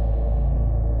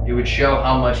 you would show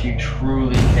how much you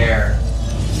truly care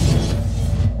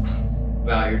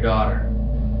about your daughter.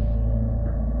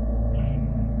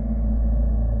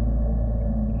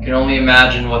 I can only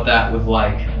imagine what that was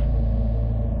like.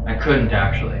 I couldn't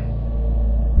actually.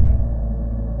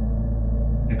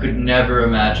 I could never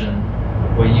imagine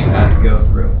what you had to go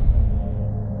through.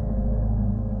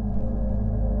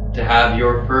 To have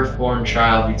your firstborn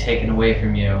child be taken away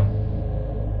from you.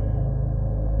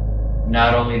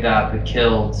 Not only that, but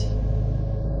killed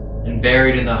and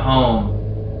buried in the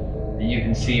home that you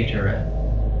conceived her in.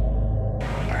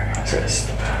 Alright, guys, this is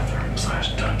the bathroom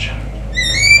 / dungeon.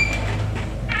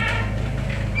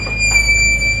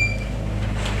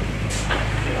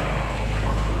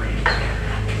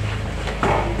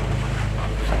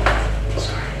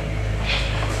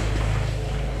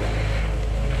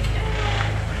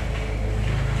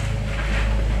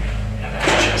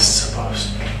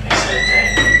 Supposed, they said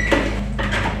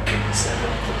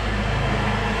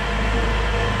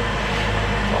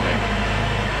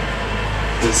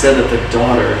said that the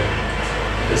daughter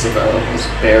of Isabella was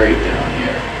buried down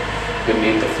here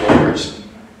beneath the floors.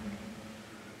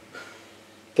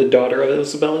 The daughter of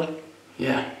Isabella?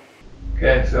 Yeah.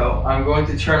 Okay, so I'm going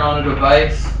to turn on a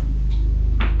device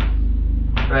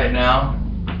right now.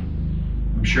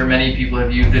 I'm sure many people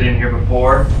have used it in here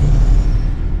before.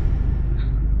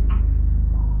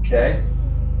 Okay.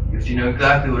 Guess you know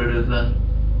exactly what it is then.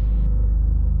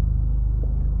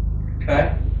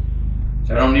 Okay.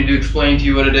 So I don't need to explain to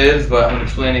you what it is, but I'm going to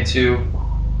explain it to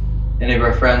any of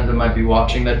our friends that might be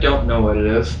watching that don't know what it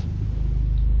is.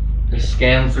 It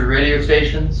scans through radio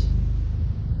stations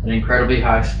at an incredibly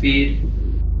high speed.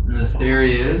 And the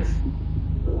theory is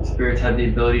spirits have the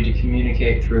ability to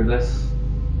communicate through this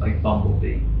like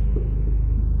Bumblebee.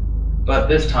 But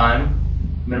this time,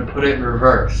 I'm going to put it in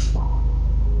reverse.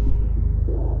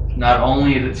 Not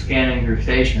only is it scanning through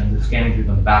stations, it's scanning through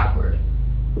them backward.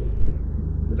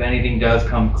 If anything does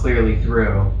come clearly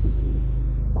through,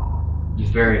 it's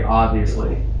very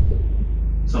obviously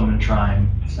someone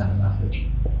trying to send a message.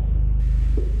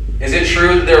 Is it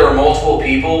true that there were multiple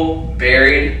people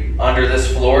buried under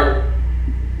this floor?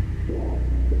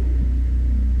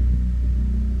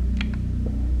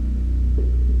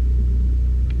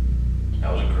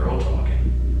 That was a girl talking.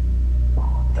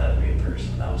 That'd be a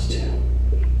person. That was too.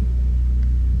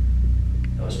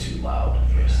 That was too loud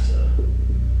for us to.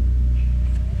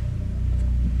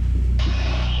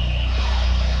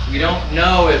 We don't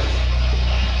know if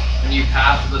when you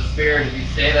pass the spirit, if you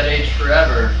stay that age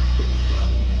forever,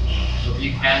 if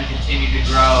you can continue to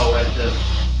grow at the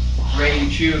rate you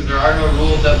choose. There are no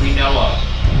rules that we know of.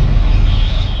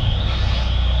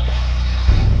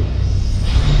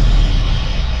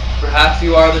 Perhaps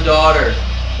you are the daughter.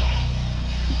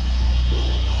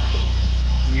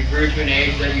 You grew to an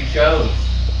age that you chose.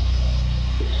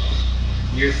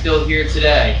 You're still here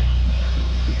today.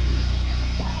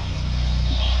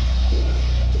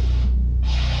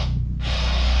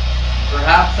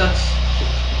 Perhaps that's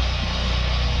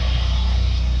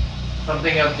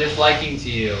something of disliking to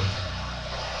you.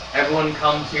 Everyone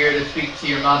comes here to speak to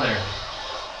your mother.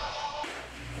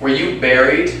 Were you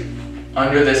buried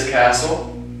under this castle?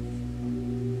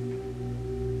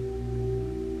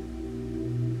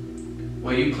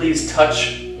 Will you please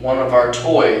touch one of our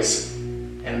toys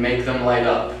and make them light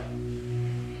up?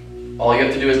 All you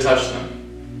have to do is touch them.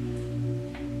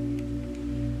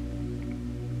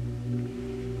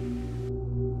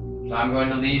 So I'm going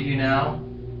to leave you now.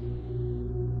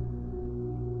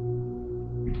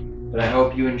 But I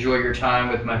hope you enjoy your time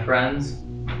with my friends.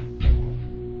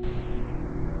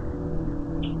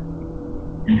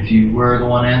 And if you were the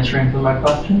one answering for my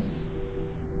question,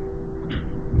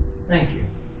 thank you.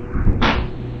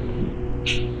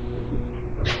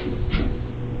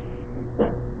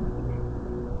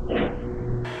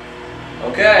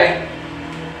 Okay.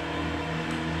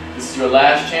 This is your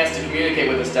last chance to communicate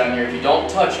with us down here. If you don't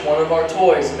touch one of our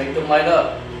toys and make them light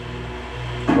up,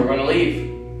 we're going to leave.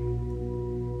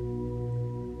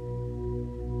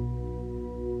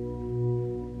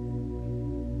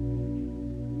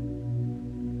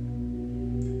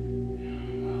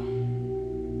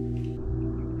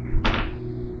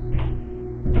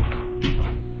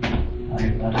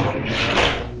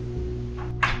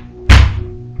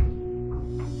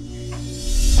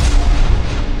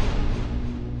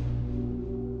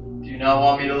 Do you not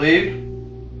want me to leave?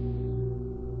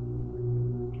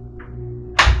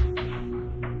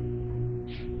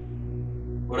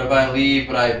 What if I leave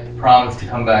but I promise to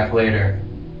come back later?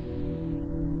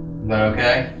 Is that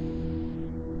okay?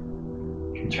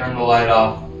 You can turn the light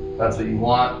off if that's what you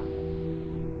want.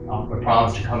 I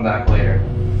promise to come back later.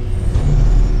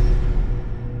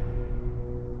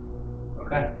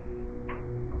 Okay.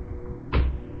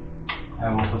 I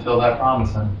will fulfill that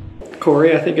promise then.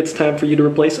 Corey, I think it's time for you to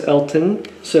replace Elton,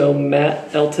 so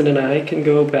Matt, Elton, and I can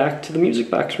go back to the music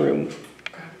box room.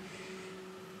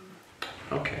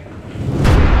 Okay.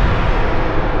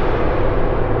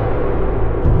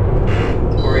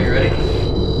 Corey, you ready?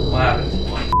 What happened?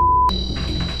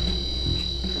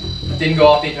 It didn't go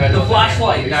off the entire time. The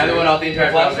flashlight. Neither went off the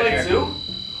entire time. Flashlight too?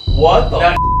 What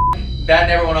the? That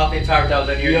never went off the entire time.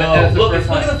 Then you're Yo, look at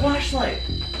the flashlight.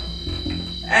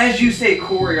 As you say,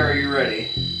 Corey, are you ready?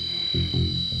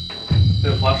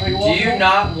 The flashlight. Do you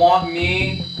not want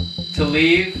me to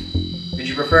leave? Did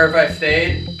you prefer if I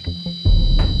stayed?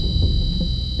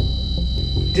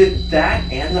 Did that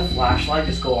and the flashlight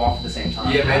just go off at the same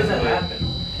time? Yeah, how does that basically. happen?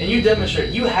 And you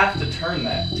demonstrate. You have to turn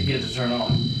that to get it to turn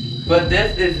on. But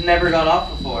this has never gone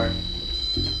off before.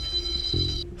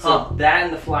 So that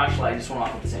and the flashlight just went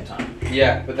off at the same time.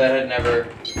 Yeah, but that had never.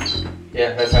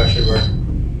 Yeah, that's how it should work.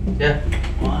 Yeah.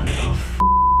 What the f?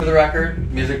 For the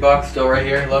record, music box still right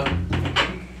here, look.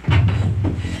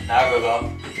 Now it goes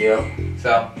off. Yep.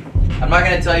 So, I'm not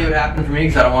gonna tell you what happened for me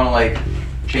because I don't wanna like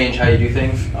change how you do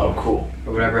things. Oh, cool.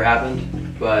 Or whatever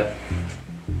happened, but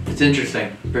it's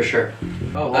interesting, for sure.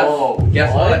 Oh, that's, Whoa,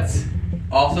 guess what? what?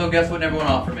 Also, guess what never went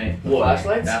off for me?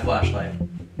 Flashlights? That flashlight.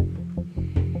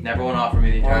 Never went off for me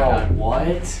the entire time. What?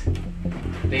 I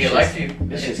think it likes you.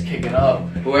 It's just kicking up.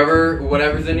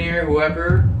 Whatever's in here,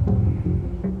 whoever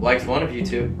likes one of you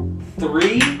two.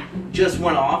 3 just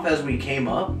went off as we came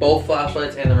up. Both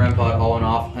flashlights and the REM pod all went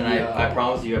off, and Yeah. I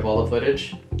promise you have all the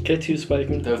footage. K2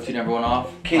 spiking. Those two never went off.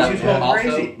 K2's going also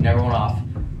crazy. never went off.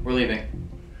 We're leaving.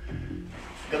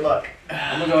 Good luck.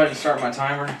 I'm gonna go ahead and start my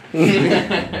timer.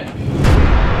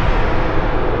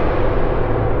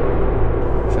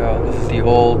 So this is the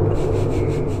old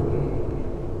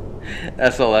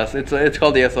SLS. It's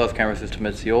called the SLS camera system.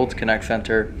 It's the old Connect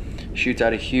Center. Shoots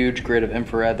out a huge grid of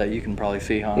infrared that you can probably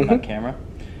see on that camera,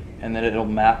 and then it'll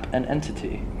map an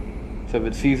entity. So if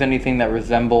it sees anything that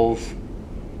resembles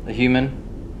a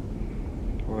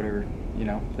human or whatever, you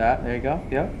know, that, there you go.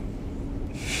 Yep.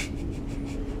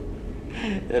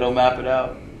 It'll map it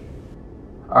out.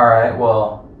 Alright,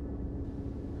 well,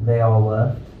 they all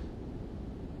left.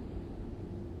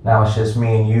 Now it's just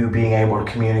me and you being able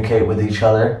to communicate with each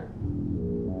other.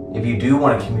 If you do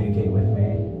want to communicate with me,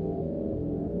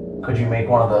 could you make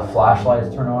one of the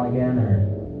flashlights turn on again, or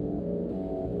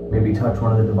maybe touch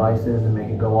one of the devices and make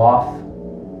it go off?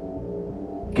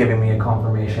 Giving me a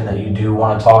confirmation that you do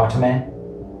want to talk to me.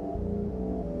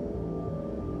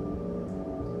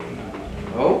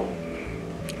 Oh.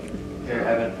 Here,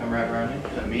 Evan, come right around you.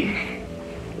 Is that me?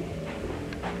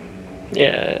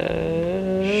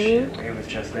 Yeah. Shit, it was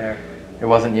just there. It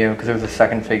wasn't you, because it was a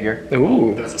second figure.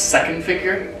 Ooh. There's a second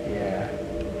figure? Yeah.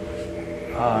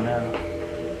 Oh no.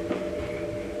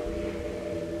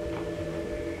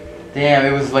 Damn,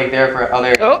 it was like there for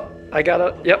other. Oh, I got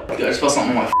it. Yep. Dude, I just felt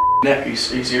something on my neck. Are you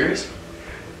serious?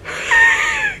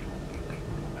 I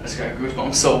just got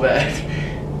goosebumps so bad.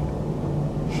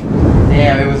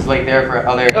 Damn, it was like there for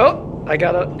other. Oh, I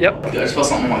got it. Yep. Dude, I just felt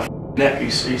something on my neck. Are you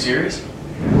serious?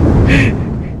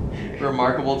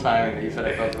 Remarkable timing that you said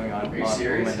I felt something on. Are you on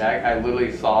serious? my neck. I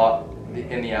literally saw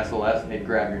in the SLS it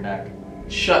grab your neck.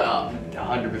 Shut up.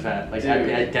 100%. Like Dude. at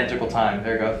the identical time.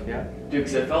 There it goes. Yeah. Dude,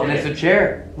 because it felt And like it's a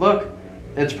chair. Look,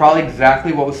 it's probably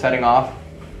exactly what was setting off.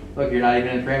 Look, you're not even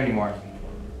in frame anymore.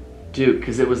 Dude,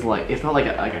 because it was like, it felt like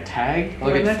a tag.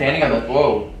 Look, it's standing on the.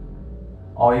 Whoa.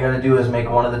 All you gotta do is make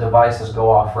one of the devices go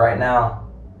off right now.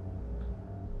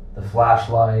 The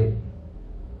flashlight,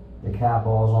 the cat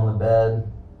balls on the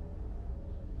bed,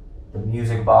 the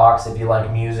music box if you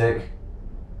like music.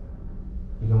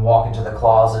 You can walk into the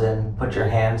closet and put your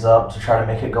hands up to try to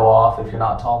make it go off if you're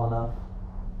not tall enough.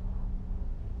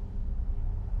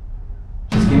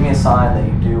 Just give me a sign that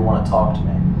you do want to talk to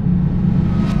me.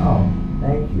 Oh,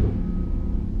 thank you.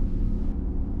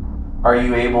 Are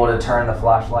you able to turn the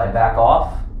flashlight back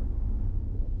off?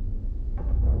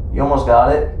 You almost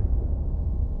got it.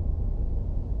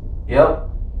 Yep.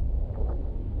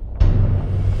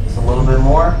 Just a little bit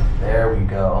more. There we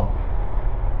go.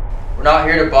 We're not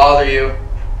here to bother you.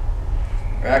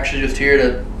 We're actually just here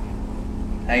to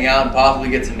hang out and possibly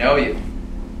get to know you.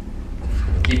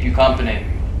 Keep you company.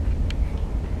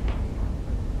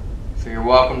 So you're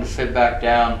welcome to sit back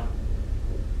down.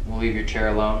 We'll leave your chair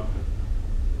alone.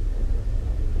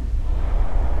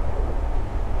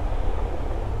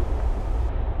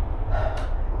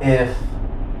 If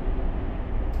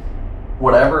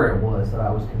whatever it was that I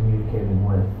was communicating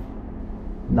with,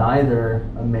 neither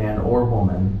a man or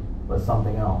woman, but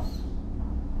something else,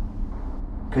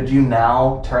 could you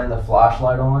now turn the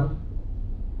flashlight on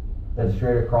that's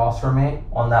straight across from me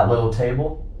on that little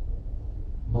table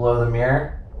below the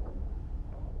mirror?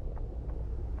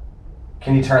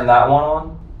 Can you turn that one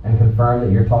on and confirm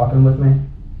that you're talking with me?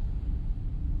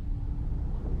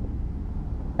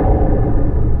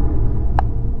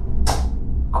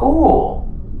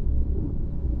 Cool.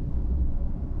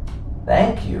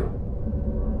 Thank you.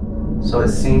 So it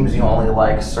seems you only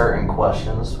like certain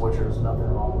questions, which there's nothing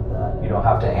wrong with that. You don't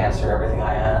have to answer everything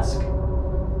I ask.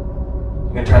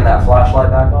 You can turn that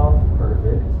flashlight back off.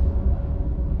 Perfect.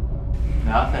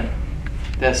 Nothing.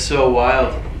 That's so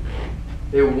wild.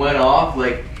 It went off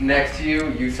like next to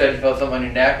you. You said you felt something on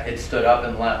your neck. It stood up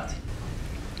and left.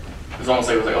 It was almost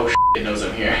like, oh shit, it knows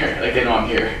I'm here. Like they know I'm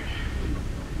here.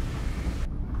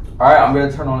 Alright, I'm going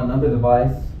to turn on another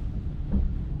device.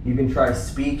 You can try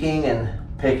speaking and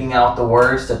picking out the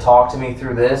words to talk to me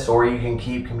through this, or you can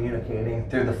keep communicating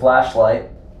through the flashlight,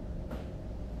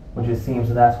 which it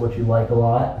seems that's what you like a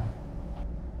lot.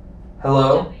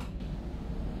 Hello?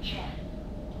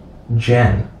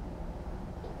 Jen.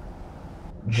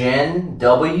 Jen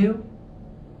W?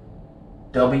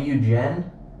 W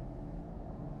Jen?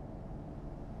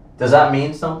 Does that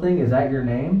mean something? Is that your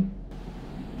name?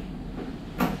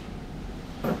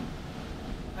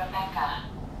 Rebecca.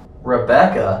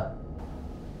 Rebecca?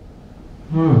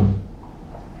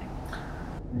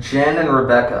 Jen and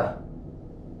Rebecca.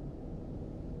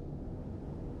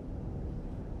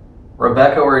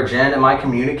 Rebecca or Jen, am I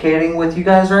communicating with you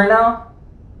guys right now?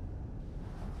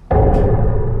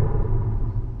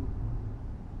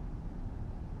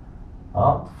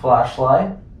 Oh,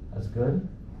 flashlight. That's good.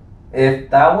 If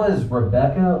that was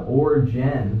Rebecca or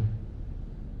Jen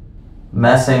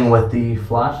messing with the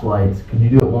flashlights, could you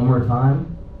do it one more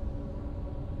time?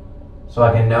 So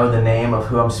I can know the name of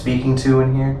who I'm speaking to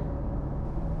in here?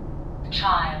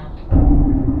 Child.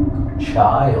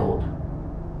 Child.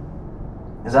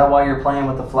 Is that why you're playing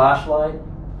with the flashlight?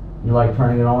 You like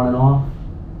turning it on and off?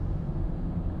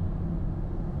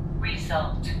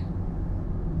 Result.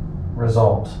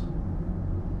 Result.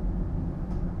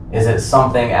 Is it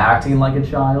something acting like a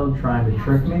child trying to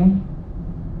trick me?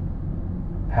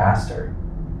 Pastor.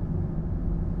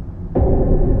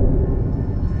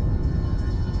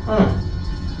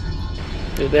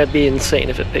 Dude, that'd be insane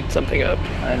if it picked something up.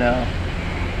 I know.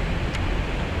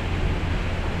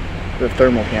 The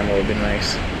thermal camera would be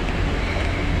nice.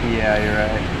 Yeah, you're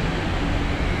right.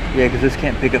 Yeah, because this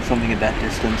can't pick up something at that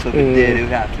distance. So if it did, it would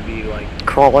have to be like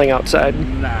Crawling outside.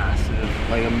 massive,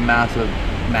 like a massive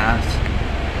mass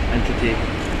entity.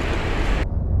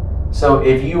 So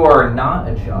if you are not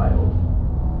a child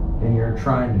and you're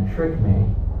trying to trick me,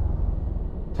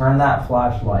 turn that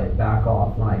flashlight back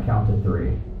off when I count to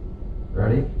 3.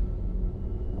 Ready?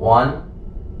 1,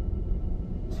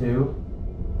 2,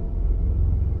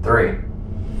 3.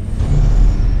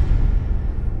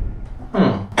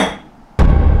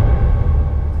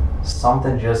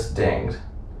 Something just dinged.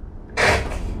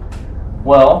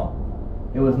 Well,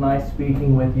 it was nice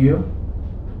speaking with you.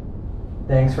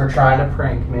 Thanks for trying to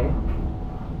prank me.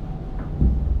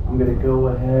 I'm gonna go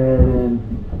ahead and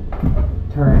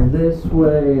turn this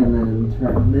way and then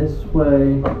turn this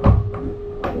way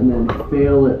and then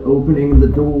fail at opening the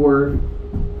door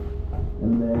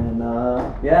and then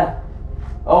yeah.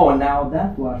 Oh, and now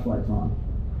that flashlight's on.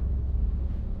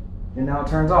 And now it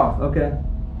turns off. Okay.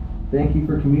 Thank you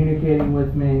for communicating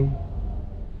with me.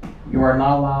 You are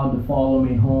not allowed to follow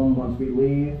me home once we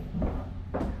leave.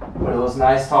 But it was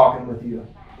nice talking with you.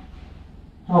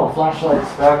 Oh,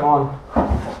 flashlight's back on.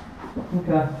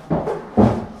 Okay.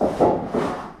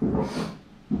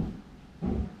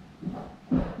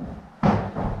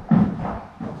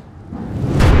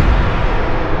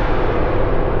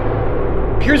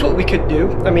 Here's what we could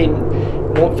do. I mean,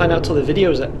 won't find out till the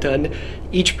video's done.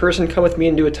 Each person come with me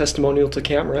and do a testimonial to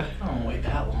camera. Oh, wait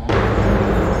that long.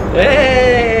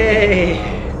 Hey!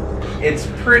 It's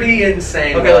pretty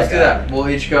insane. Okay, let's do that. We'll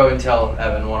each go and tell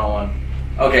Evan one-on-one.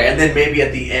 Okay, and then maybe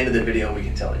at the end of the video we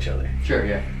can tell each other. Sure,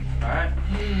 yeah. Alright.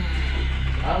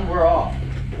 We're off.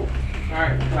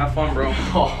 Alright, have fun, bro.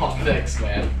 Oh, thanks,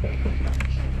 man.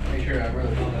 Make sure I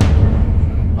really feel that.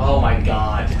 Oh my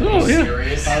god. Are you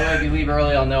serious? By the way, if you leave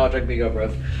early, I'll know I'll check the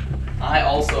GoPros. I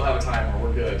also have a timer.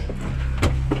 We're good.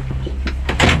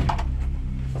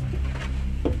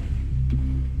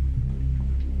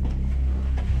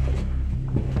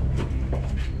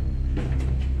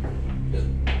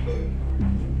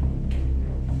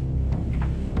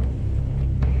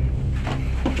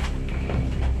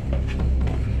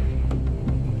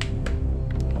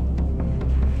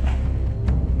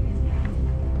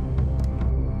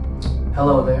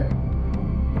 Hello there.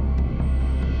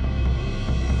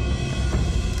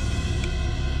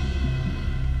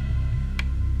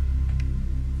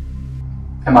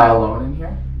 Am I alone in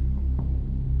here?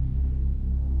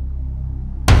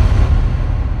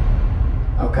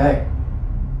 Okay.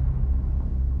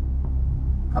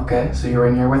 Okay, so you're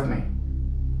in here with me.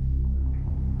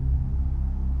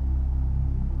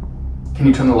 Can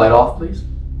you turn the light off, please?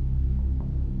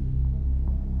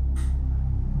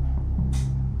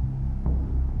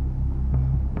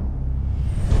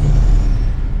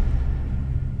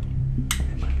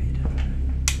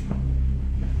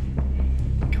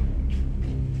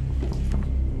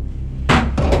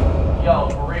 Yo,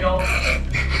 for real?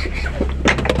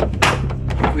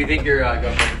 We think your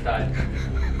GoPro just died.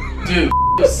 Dude,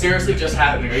 this seriously just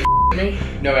happened. Are you me?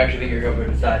 No, I actually think your GoPro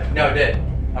just died. No, it did.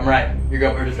 I'm right. Your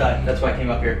GoPro just died. That's why I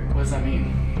came up here. What does that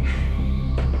mean?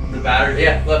 The battery.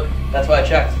 Yeah, look. That's why I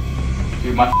checked.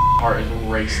 Dude, my heart is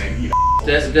racing. You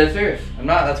That's dead serious. I'm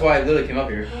not. That's why I literally came up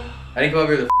here. I didn't come up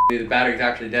here the battery's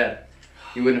actually dead.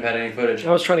 You wouldn't have had any footage.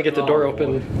 I was trying to get the door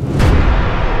open. boy.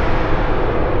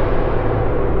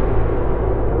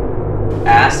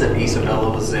 Asked if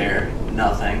Isabella was there.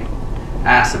 Nothing.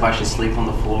 Asked if I should sleep on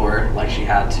the floor like she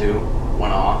had to.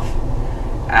 Went off.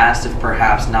 Asked if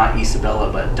perhaps not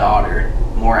Isabella but daughter.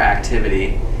 More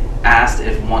activity. Asked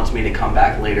if wants me to come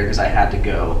back later because I had to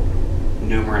go.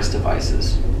 Numerous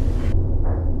devices.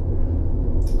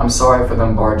 I'm sorry for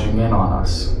them barging in on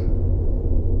us.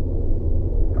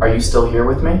 Are you still here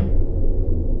with me?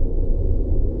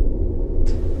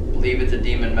 Believe it's a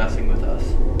demon messing with us.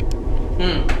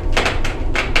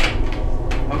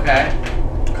 Okay.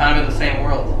 Kind of in the same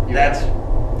world. That's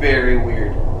very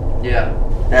weird. Yeah.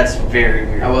 That's very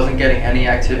weird. I wasn't getting any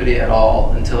activity at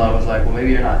all until I was like, well,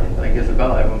 maybe you're not like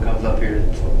Isabella. Everyone comes up here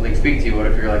to like speak to you. What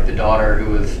if you're like the daughter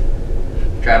who was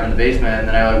trapped in the basement? And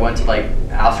then I like went to like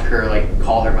ask her, like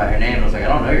call her by her name. And I was like, I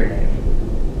don't know your name.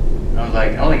 And I was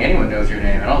like, I don't think anyone knows your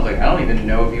name. And I was like, I don't even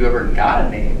know if you ever got a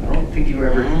name. I don't think you were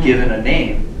ever given a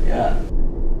name. Yeah.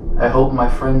 I hope my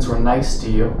friends were nice to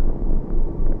you.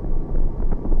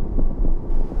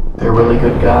 They're really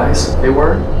good guys. They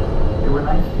were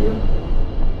nice to you?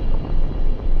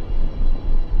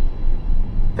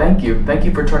 Thank you. Thank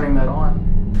you for turning that on.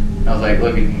 I was like,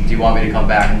 look, do you want me to come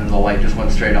back? And then the light just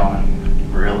went straight on.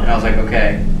 Really? And I was like,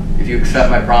 okay, if you accept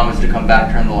my promise to come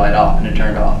back, turn the light off. And it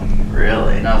turned off.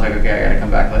 Really? And I was like, okay, I gotta come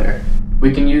back later.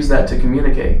 We can use that to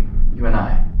communicate, you and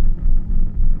I.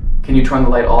 Can you turn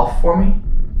the light off for me?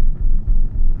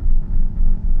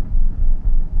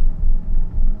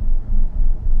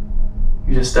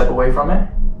 You just step away from it?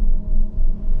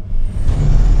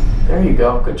 There you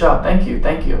go. Good job. Thank you.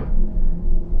 Thank you.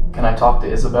 Can I talk to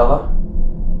Isabella?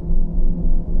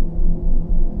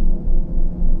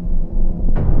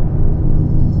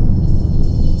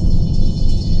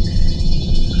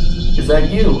 Is that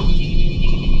you?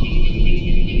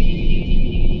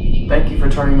 Thank you for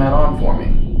turning that on for me.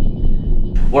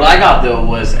 What I got though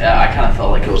was I kind of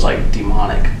felt like it was like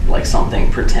demonic, like something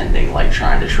pretending, like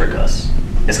trying to trick us.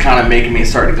 It's kind of making me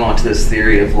start to go into this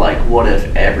theory of like, what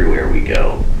if everywhere we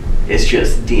go, it's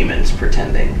just demons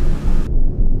pretending?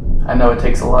 I know it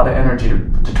takes a lot of energy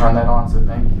to turn that on, so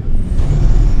thank you.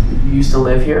 You used to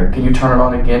live here? Can you turn it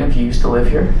on again if you used to live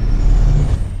here?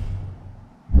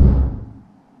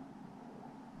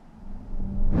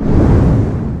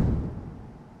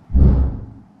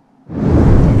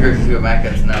 I'm curious to see what Matt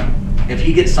gets now. If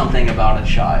he gets something about a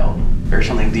child or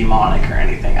something demonic or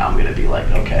anything, I'm gonna be like,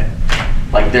 okay,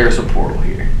 like there's a portal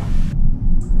here.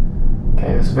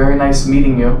 Okay, it was very nice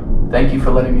meeting you. Thank you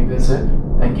for letting me visit.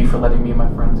 Thank you for letting me and my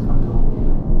friends come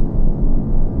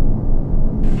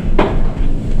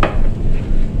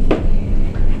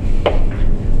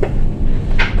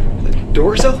The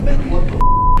door's open? What the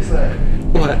is that?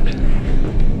 What?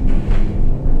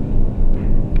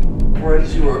 Right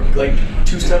as you were like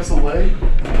 2 steps away,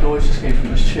 the noise just came from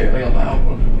this chair, like a loud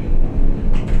one.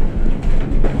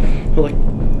 Like,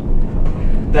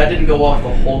 that didn't go off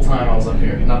the whole time I was up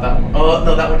here. Not that one. Oh,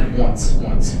 no, that one did once.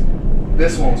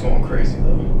 This one was going crazy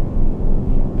though.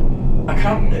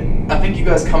 I think you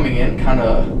guys coming in kind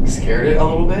of scared it a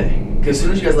little bit. Because as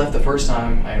soon as you guys left the first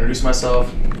time, I introduced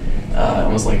myself. I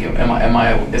was like,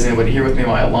 is anybody here with me? Am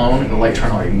I alone? And the light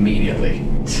turned on immediately.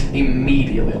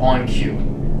 Immediately, on cue.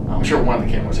 I'm sure one of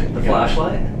the cameras hit The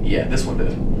flashlight? Yeah, this one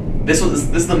did. This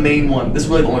is the main one. This is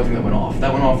really the only thing that went off.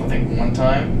 That went off, I think, one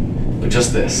time. But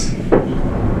just this.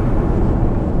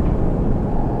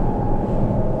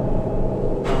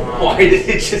 Why did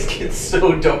it just get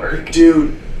so dark?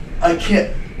 Dude,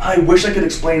 I wish I could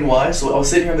explain why. So I was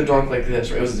sitting here in the dark like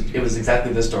this, right? It was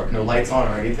exactly this dark, no lights on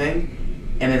or anything.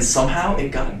 And then somehow it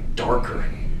got darker.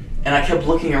 And I kept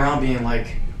looking around being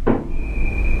like,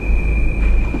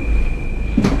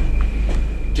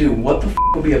 dude, what the f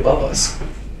will be above us?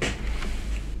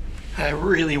 I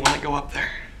really want to go up there.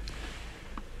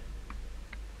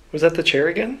 Was that the chair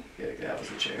again? Yeah, that was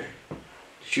the chair.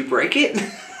 Did you break it?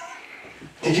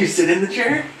 Did you sit in the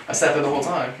chair? I sat there the whole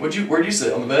time. Where'd you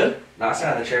sit? On the bed? No, I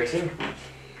sat in the chair too.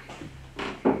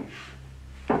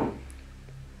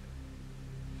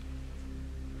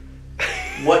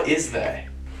 What is that?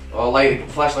 Oh, light,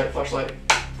 flashlight.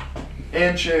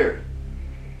 And chair.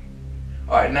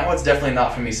 Alright, now it's definitely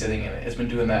not for me sitting in it. It's been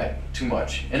doing that too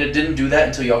much. And it didn't do that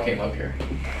until y'all came up here.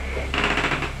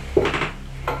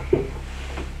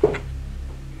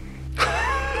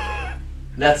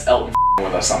 That's Elton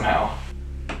with us somehow.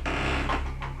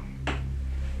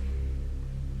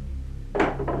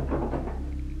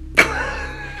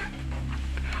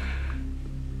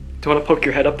 Do you want to poke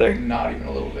your head up there? Not even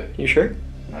a little bit. You sure?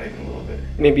 Not even a little bit.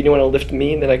 Maybe you want to lift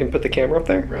me and then I can put the camera up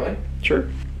there? Really? Sure.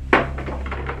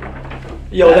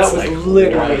 Yo, That's that was like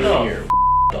literally right here.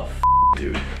 The f,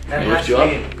 dude. That Lift has you to up?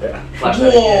 be-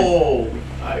 Flashlight Whoa! again.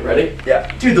 Alright, ready?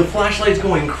 Yeah. Dude, the flashlight's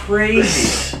going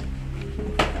crazy.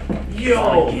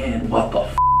 Yo! What the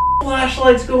f?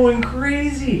 Flashlight's going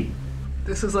crazy.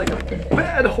 This is like a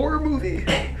bad horror movie.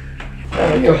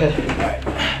 Go ahead.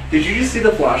 Alright. Did you just see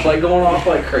the flashlight going off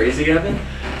like crazy, Evan?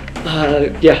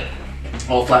 Yeah.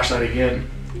 Oh, flashlight again.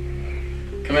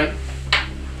 Come in.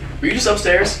 Were you just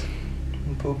upstairs?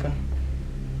 I'm pooping.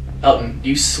 Elton,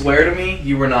 you swear to me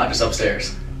you were not just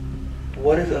upstairs.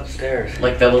 What is upstairs?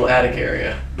 Like that little attic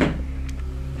area.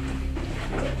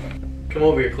 Come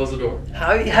over here, close the door.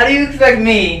 How do you expect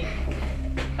me?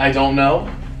 I don't know.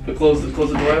 But close the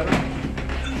door, Evan.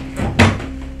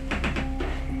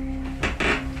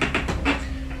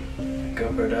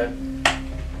 Go for it, Dad.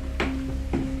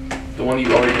 The one you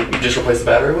just replaced the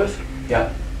battery with?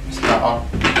 Yeah. It's not on.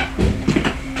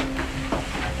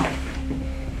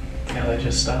 Yeah, that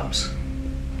just stops.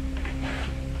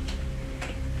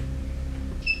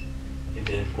 It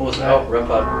did. What was that? Oh, REM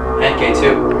pod. NK2.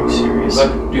 Are you serious?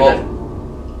 Look, dude,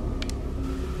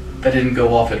 that didn't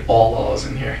go off at all while I was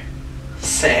in here.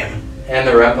 Same. And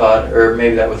the REM pod, or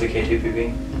maybe that was the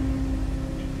K2PV.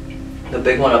 The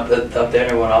big one up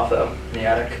there went off though, in the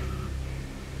attic.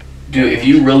 Dude, if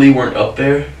you really weren't up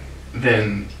there,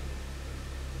 then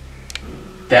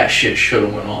that shit should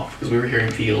have went off because we were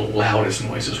hearing the loudest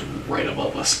noises right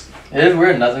above us. It is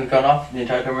weird, nothing's gone off the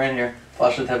entire time we're in here.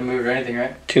 Flashlights haven't moved or anything,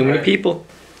 right? Too many people.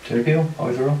 Too many people?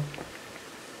 Always a rule.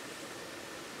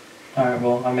 Alright,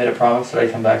 well, I made a promise that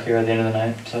I'd come back here at the end of the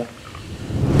night, so.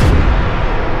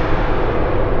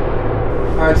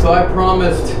 Alright, so I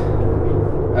promised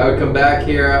I would come back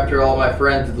here after all my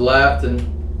friends had left,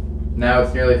 and now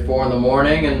it's nearly 4 in the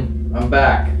morning and I'm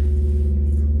back.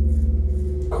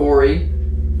 Corey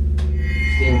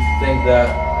seems to think that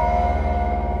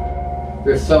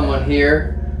there's someone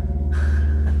here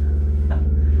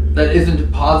that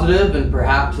isn't positive and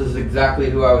perhaps is exactly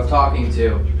who I was talking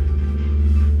to.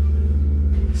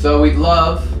 So we'd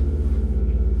love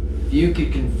if you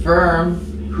could confirm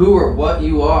who or what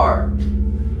you are.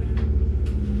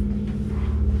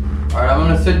 Alright, I'm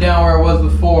gonna sit down where I was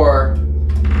before.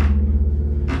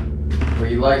 Where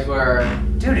you liked where...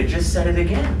 Dude, it just said it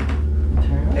again.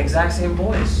 Exact same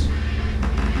voice.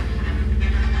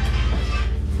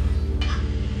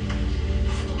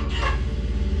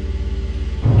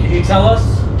 Can you tell us?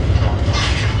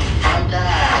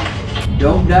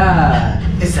 Don't die.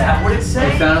 Is that what it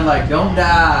said? It sounded like don't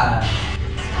die.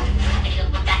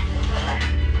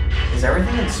 Is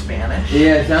everything in Spanish?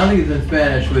 Yeah, it sounds like it's in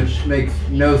Spanish, which makes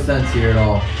no sense here at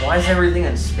all. Why is everything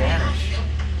in Spanish?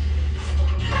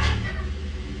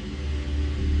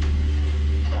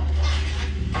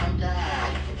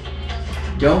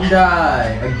 Don't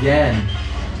die again.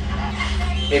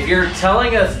 If you're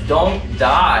telling us don't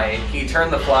die, can you turn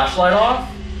the flashlight off?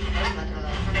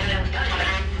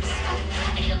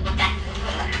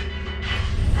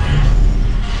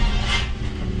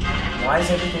 Why is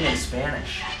everything in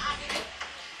Spanish?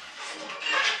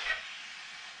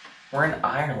 We're in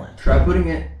Ireland. Try putting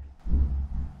it.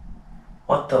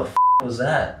 What the f was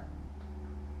that?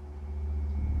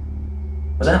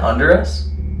 Was that under us?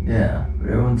 Yeah, but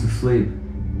everyone's asleep.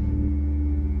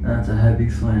 That's a heavy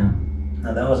slam.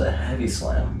 No, that was a heavy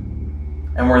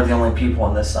slam. And we're the only people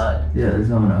on this side. Yeah, there's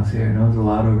no one else here. No one's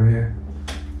allowed over here.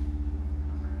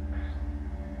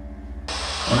 I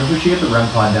wonder if we should get the REM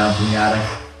pod down from the attic.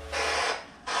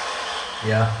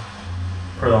 Yeah.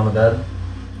 Put it on the bed.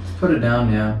 Just put it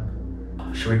down, yeah.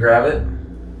 Should we grab it?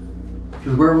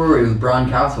 Because where were we? It was Bron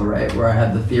Castle, right? Where I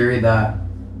had the theory that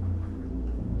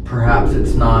perhaps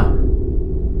it's not,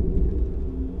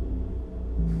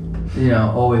 you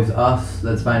know, always us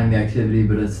that's finding the activity,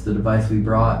 but it's the device we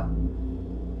brought.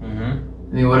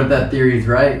 Mm-hmm. I mean, what if that theory's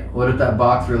right? What if that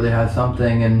box really has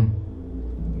something and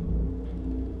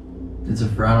it's I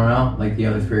don't know, like the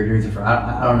other spirit theories,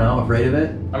 I don't know, afraid of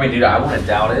it? I mean, dude, I wouldn't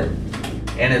doubt it.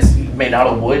 And it's made out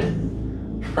of wood,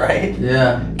 right?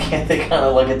 Yeah. Can't they kind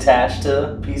of like attach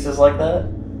to pieces like that?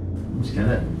 Let's get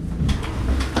it.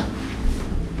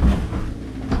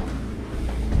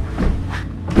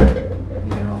 You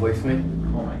gonna hoist me?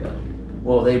 Oh my god.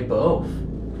 Well, they both.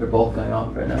 They're both going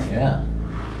off right now. Yeah.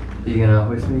 Are you gonna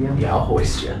hoist me again? Yeah, I'll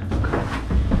hoist you.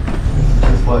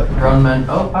 That's what grown men.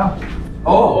 Oh, wow.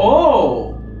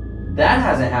 Oh! That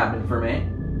hasn't happened for me.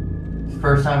 It's the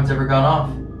first time it's ever gone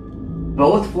off.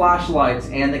 Both flashlights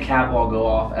and the cat wall go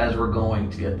off as we're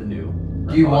going to get the new.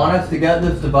 Do you want us to get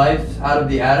this device out of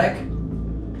the attic?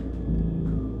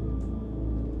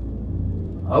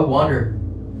 I wonder.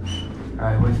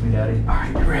 Alright, hoist me, Daddy.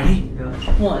 Alright, you ready?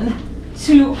 Yeah. 1,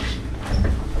 2.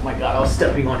 Oh my god, I was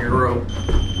stepping on your rope.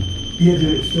 Yeah,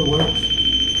 dude, it still works.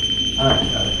 Alright,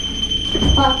 got it.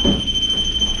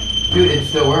 Dude, it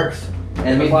still works.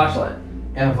 And the flashlight.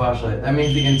 And the flashlight. That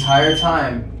means the entire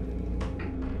time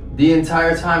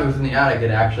it was in the attic,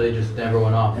 it actually just never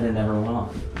went off. And it never went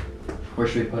off. Where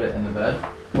should we put it? In the bed?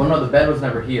 Well, no, the bed was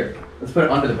never here. Let's put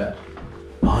it under the bed.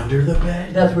 Under the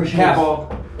bed? That's where she Cat was.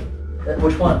 ball.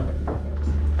 Which one?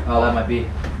 Oh, that might be.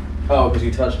 Oh, because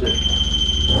you touched it.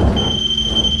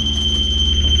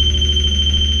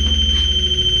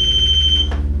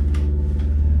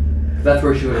 That's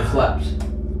where she would have slept.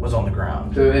 Was on the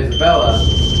ground. So Isabella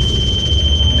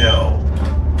No.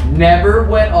 never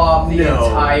went off the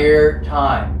entire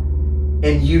time.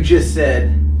 And you just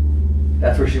said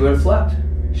That's where she would have slept.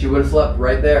 She would have slept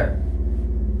right there.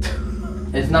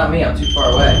 It's not me, I'm too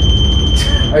far away.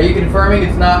 Are you confirming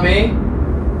it's not me?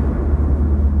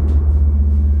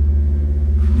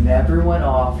 Never went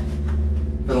off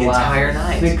for the entire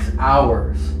last night. 6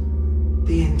 hours.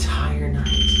 the entire night.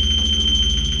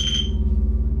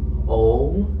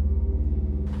 Oh.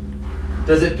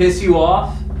 Does it piss you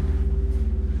off?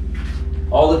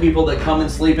 All the people that come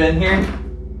and sleep in here?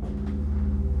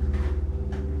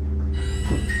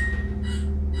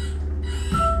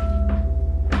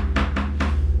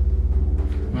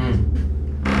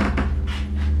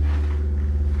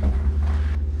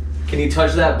 Can you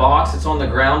touch that box that's on the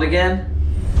ground again?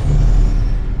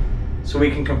 So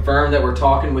we can confirm that we're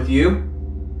talking with you?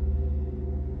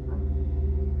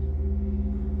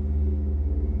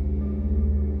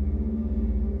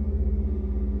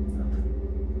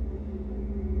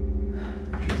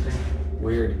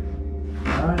 Weird.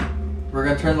 Alright. We're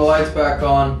gonna turn the lights back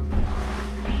on.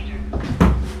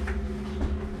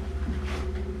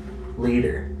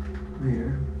 Leader.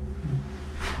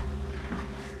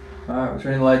 Alright, we're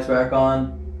turning the lights back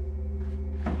on.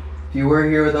 If you were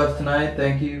here with us tonight,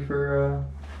 thank you for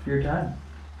your time.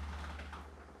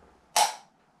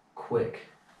 Quick.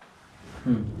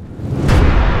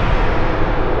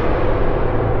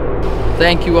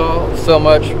 Thank you all so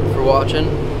much for watching.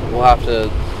 We'll have to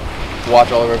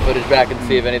watch all of our footage back and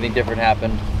see if anything different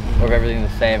happened, or if everything the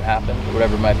same happened, or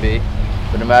whatever it might be.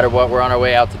 But no matter what, we're on our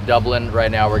way out to Dublin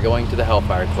right now. We're going to the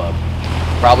Hellfire Club.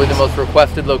 Probably the most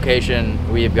requested location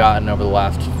we have gotten over the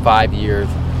last 5 years.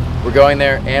 We're going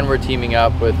there and we're teaming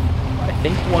up with, I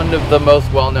think, one of the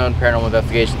most well-known paranormal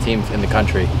investigation teams in the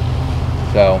country.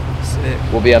 So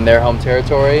we'll be on their home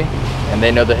territory and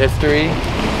they know the history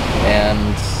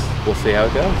and we'll see how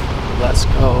it goes. Let's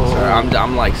go. Sorry,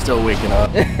 I'm like still waking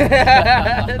up.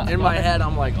 In my head,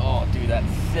 I'm like, oh, dude,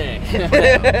 that's sick.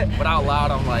 But out loud,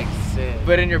 I'm like, sick.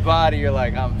 But in your body, you're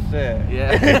like, I'm sick.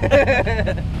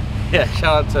 Yeah. Yeah,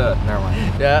 shout out to, never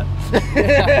mind. Yeah.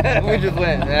 We just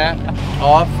went, yeah.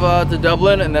 Off to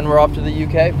Dublin, and then we're off to the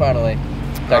UK finally.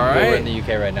 Technically, we're in the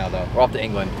UK right now, though. We're off to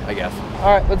England, I guess.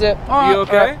 All right, that's it. You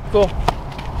okay? All right, cool.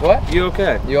 What? You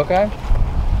okay? You okay?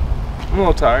 I'm a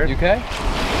little tired. You okay?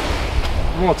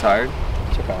 I'm a little tired.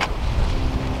 It's okay.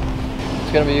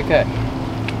 It's gonna be okay.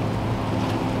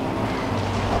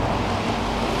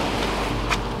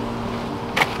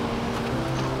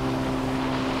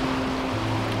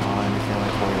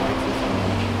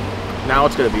 Now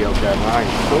it's gonna be okay. Wow,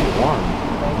 it's so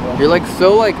warm. You're like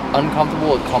so like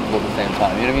uncomfortable and comfortable at the same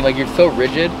time. You know what I mean? Like you're so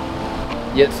rigid,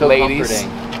 yet so comforting.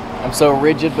 I'm so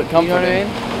rigid but comforting. You know what I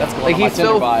mean? That's like he's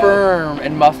so firm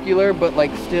and muscular, but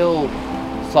like still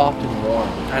soft and warm.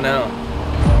 I know.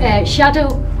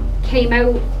 Shadow came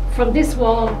out from this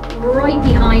wall right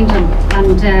behind him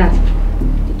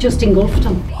and just engulfed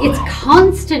him. It's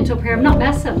constant up here. I'm not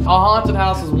messing. A haunted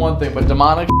house is one thing, but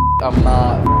demonic I'm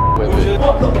not with it.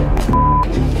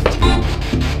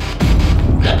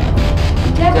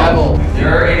 Devil. There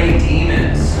are any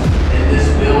demons in this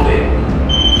building?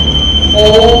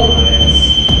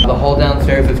 The whole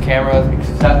downstairs is cameras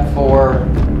except for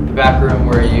the back room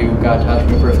where you got touched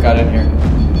when we first got in here.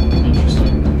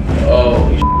 Interesting. Oh,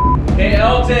 hey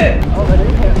Elton!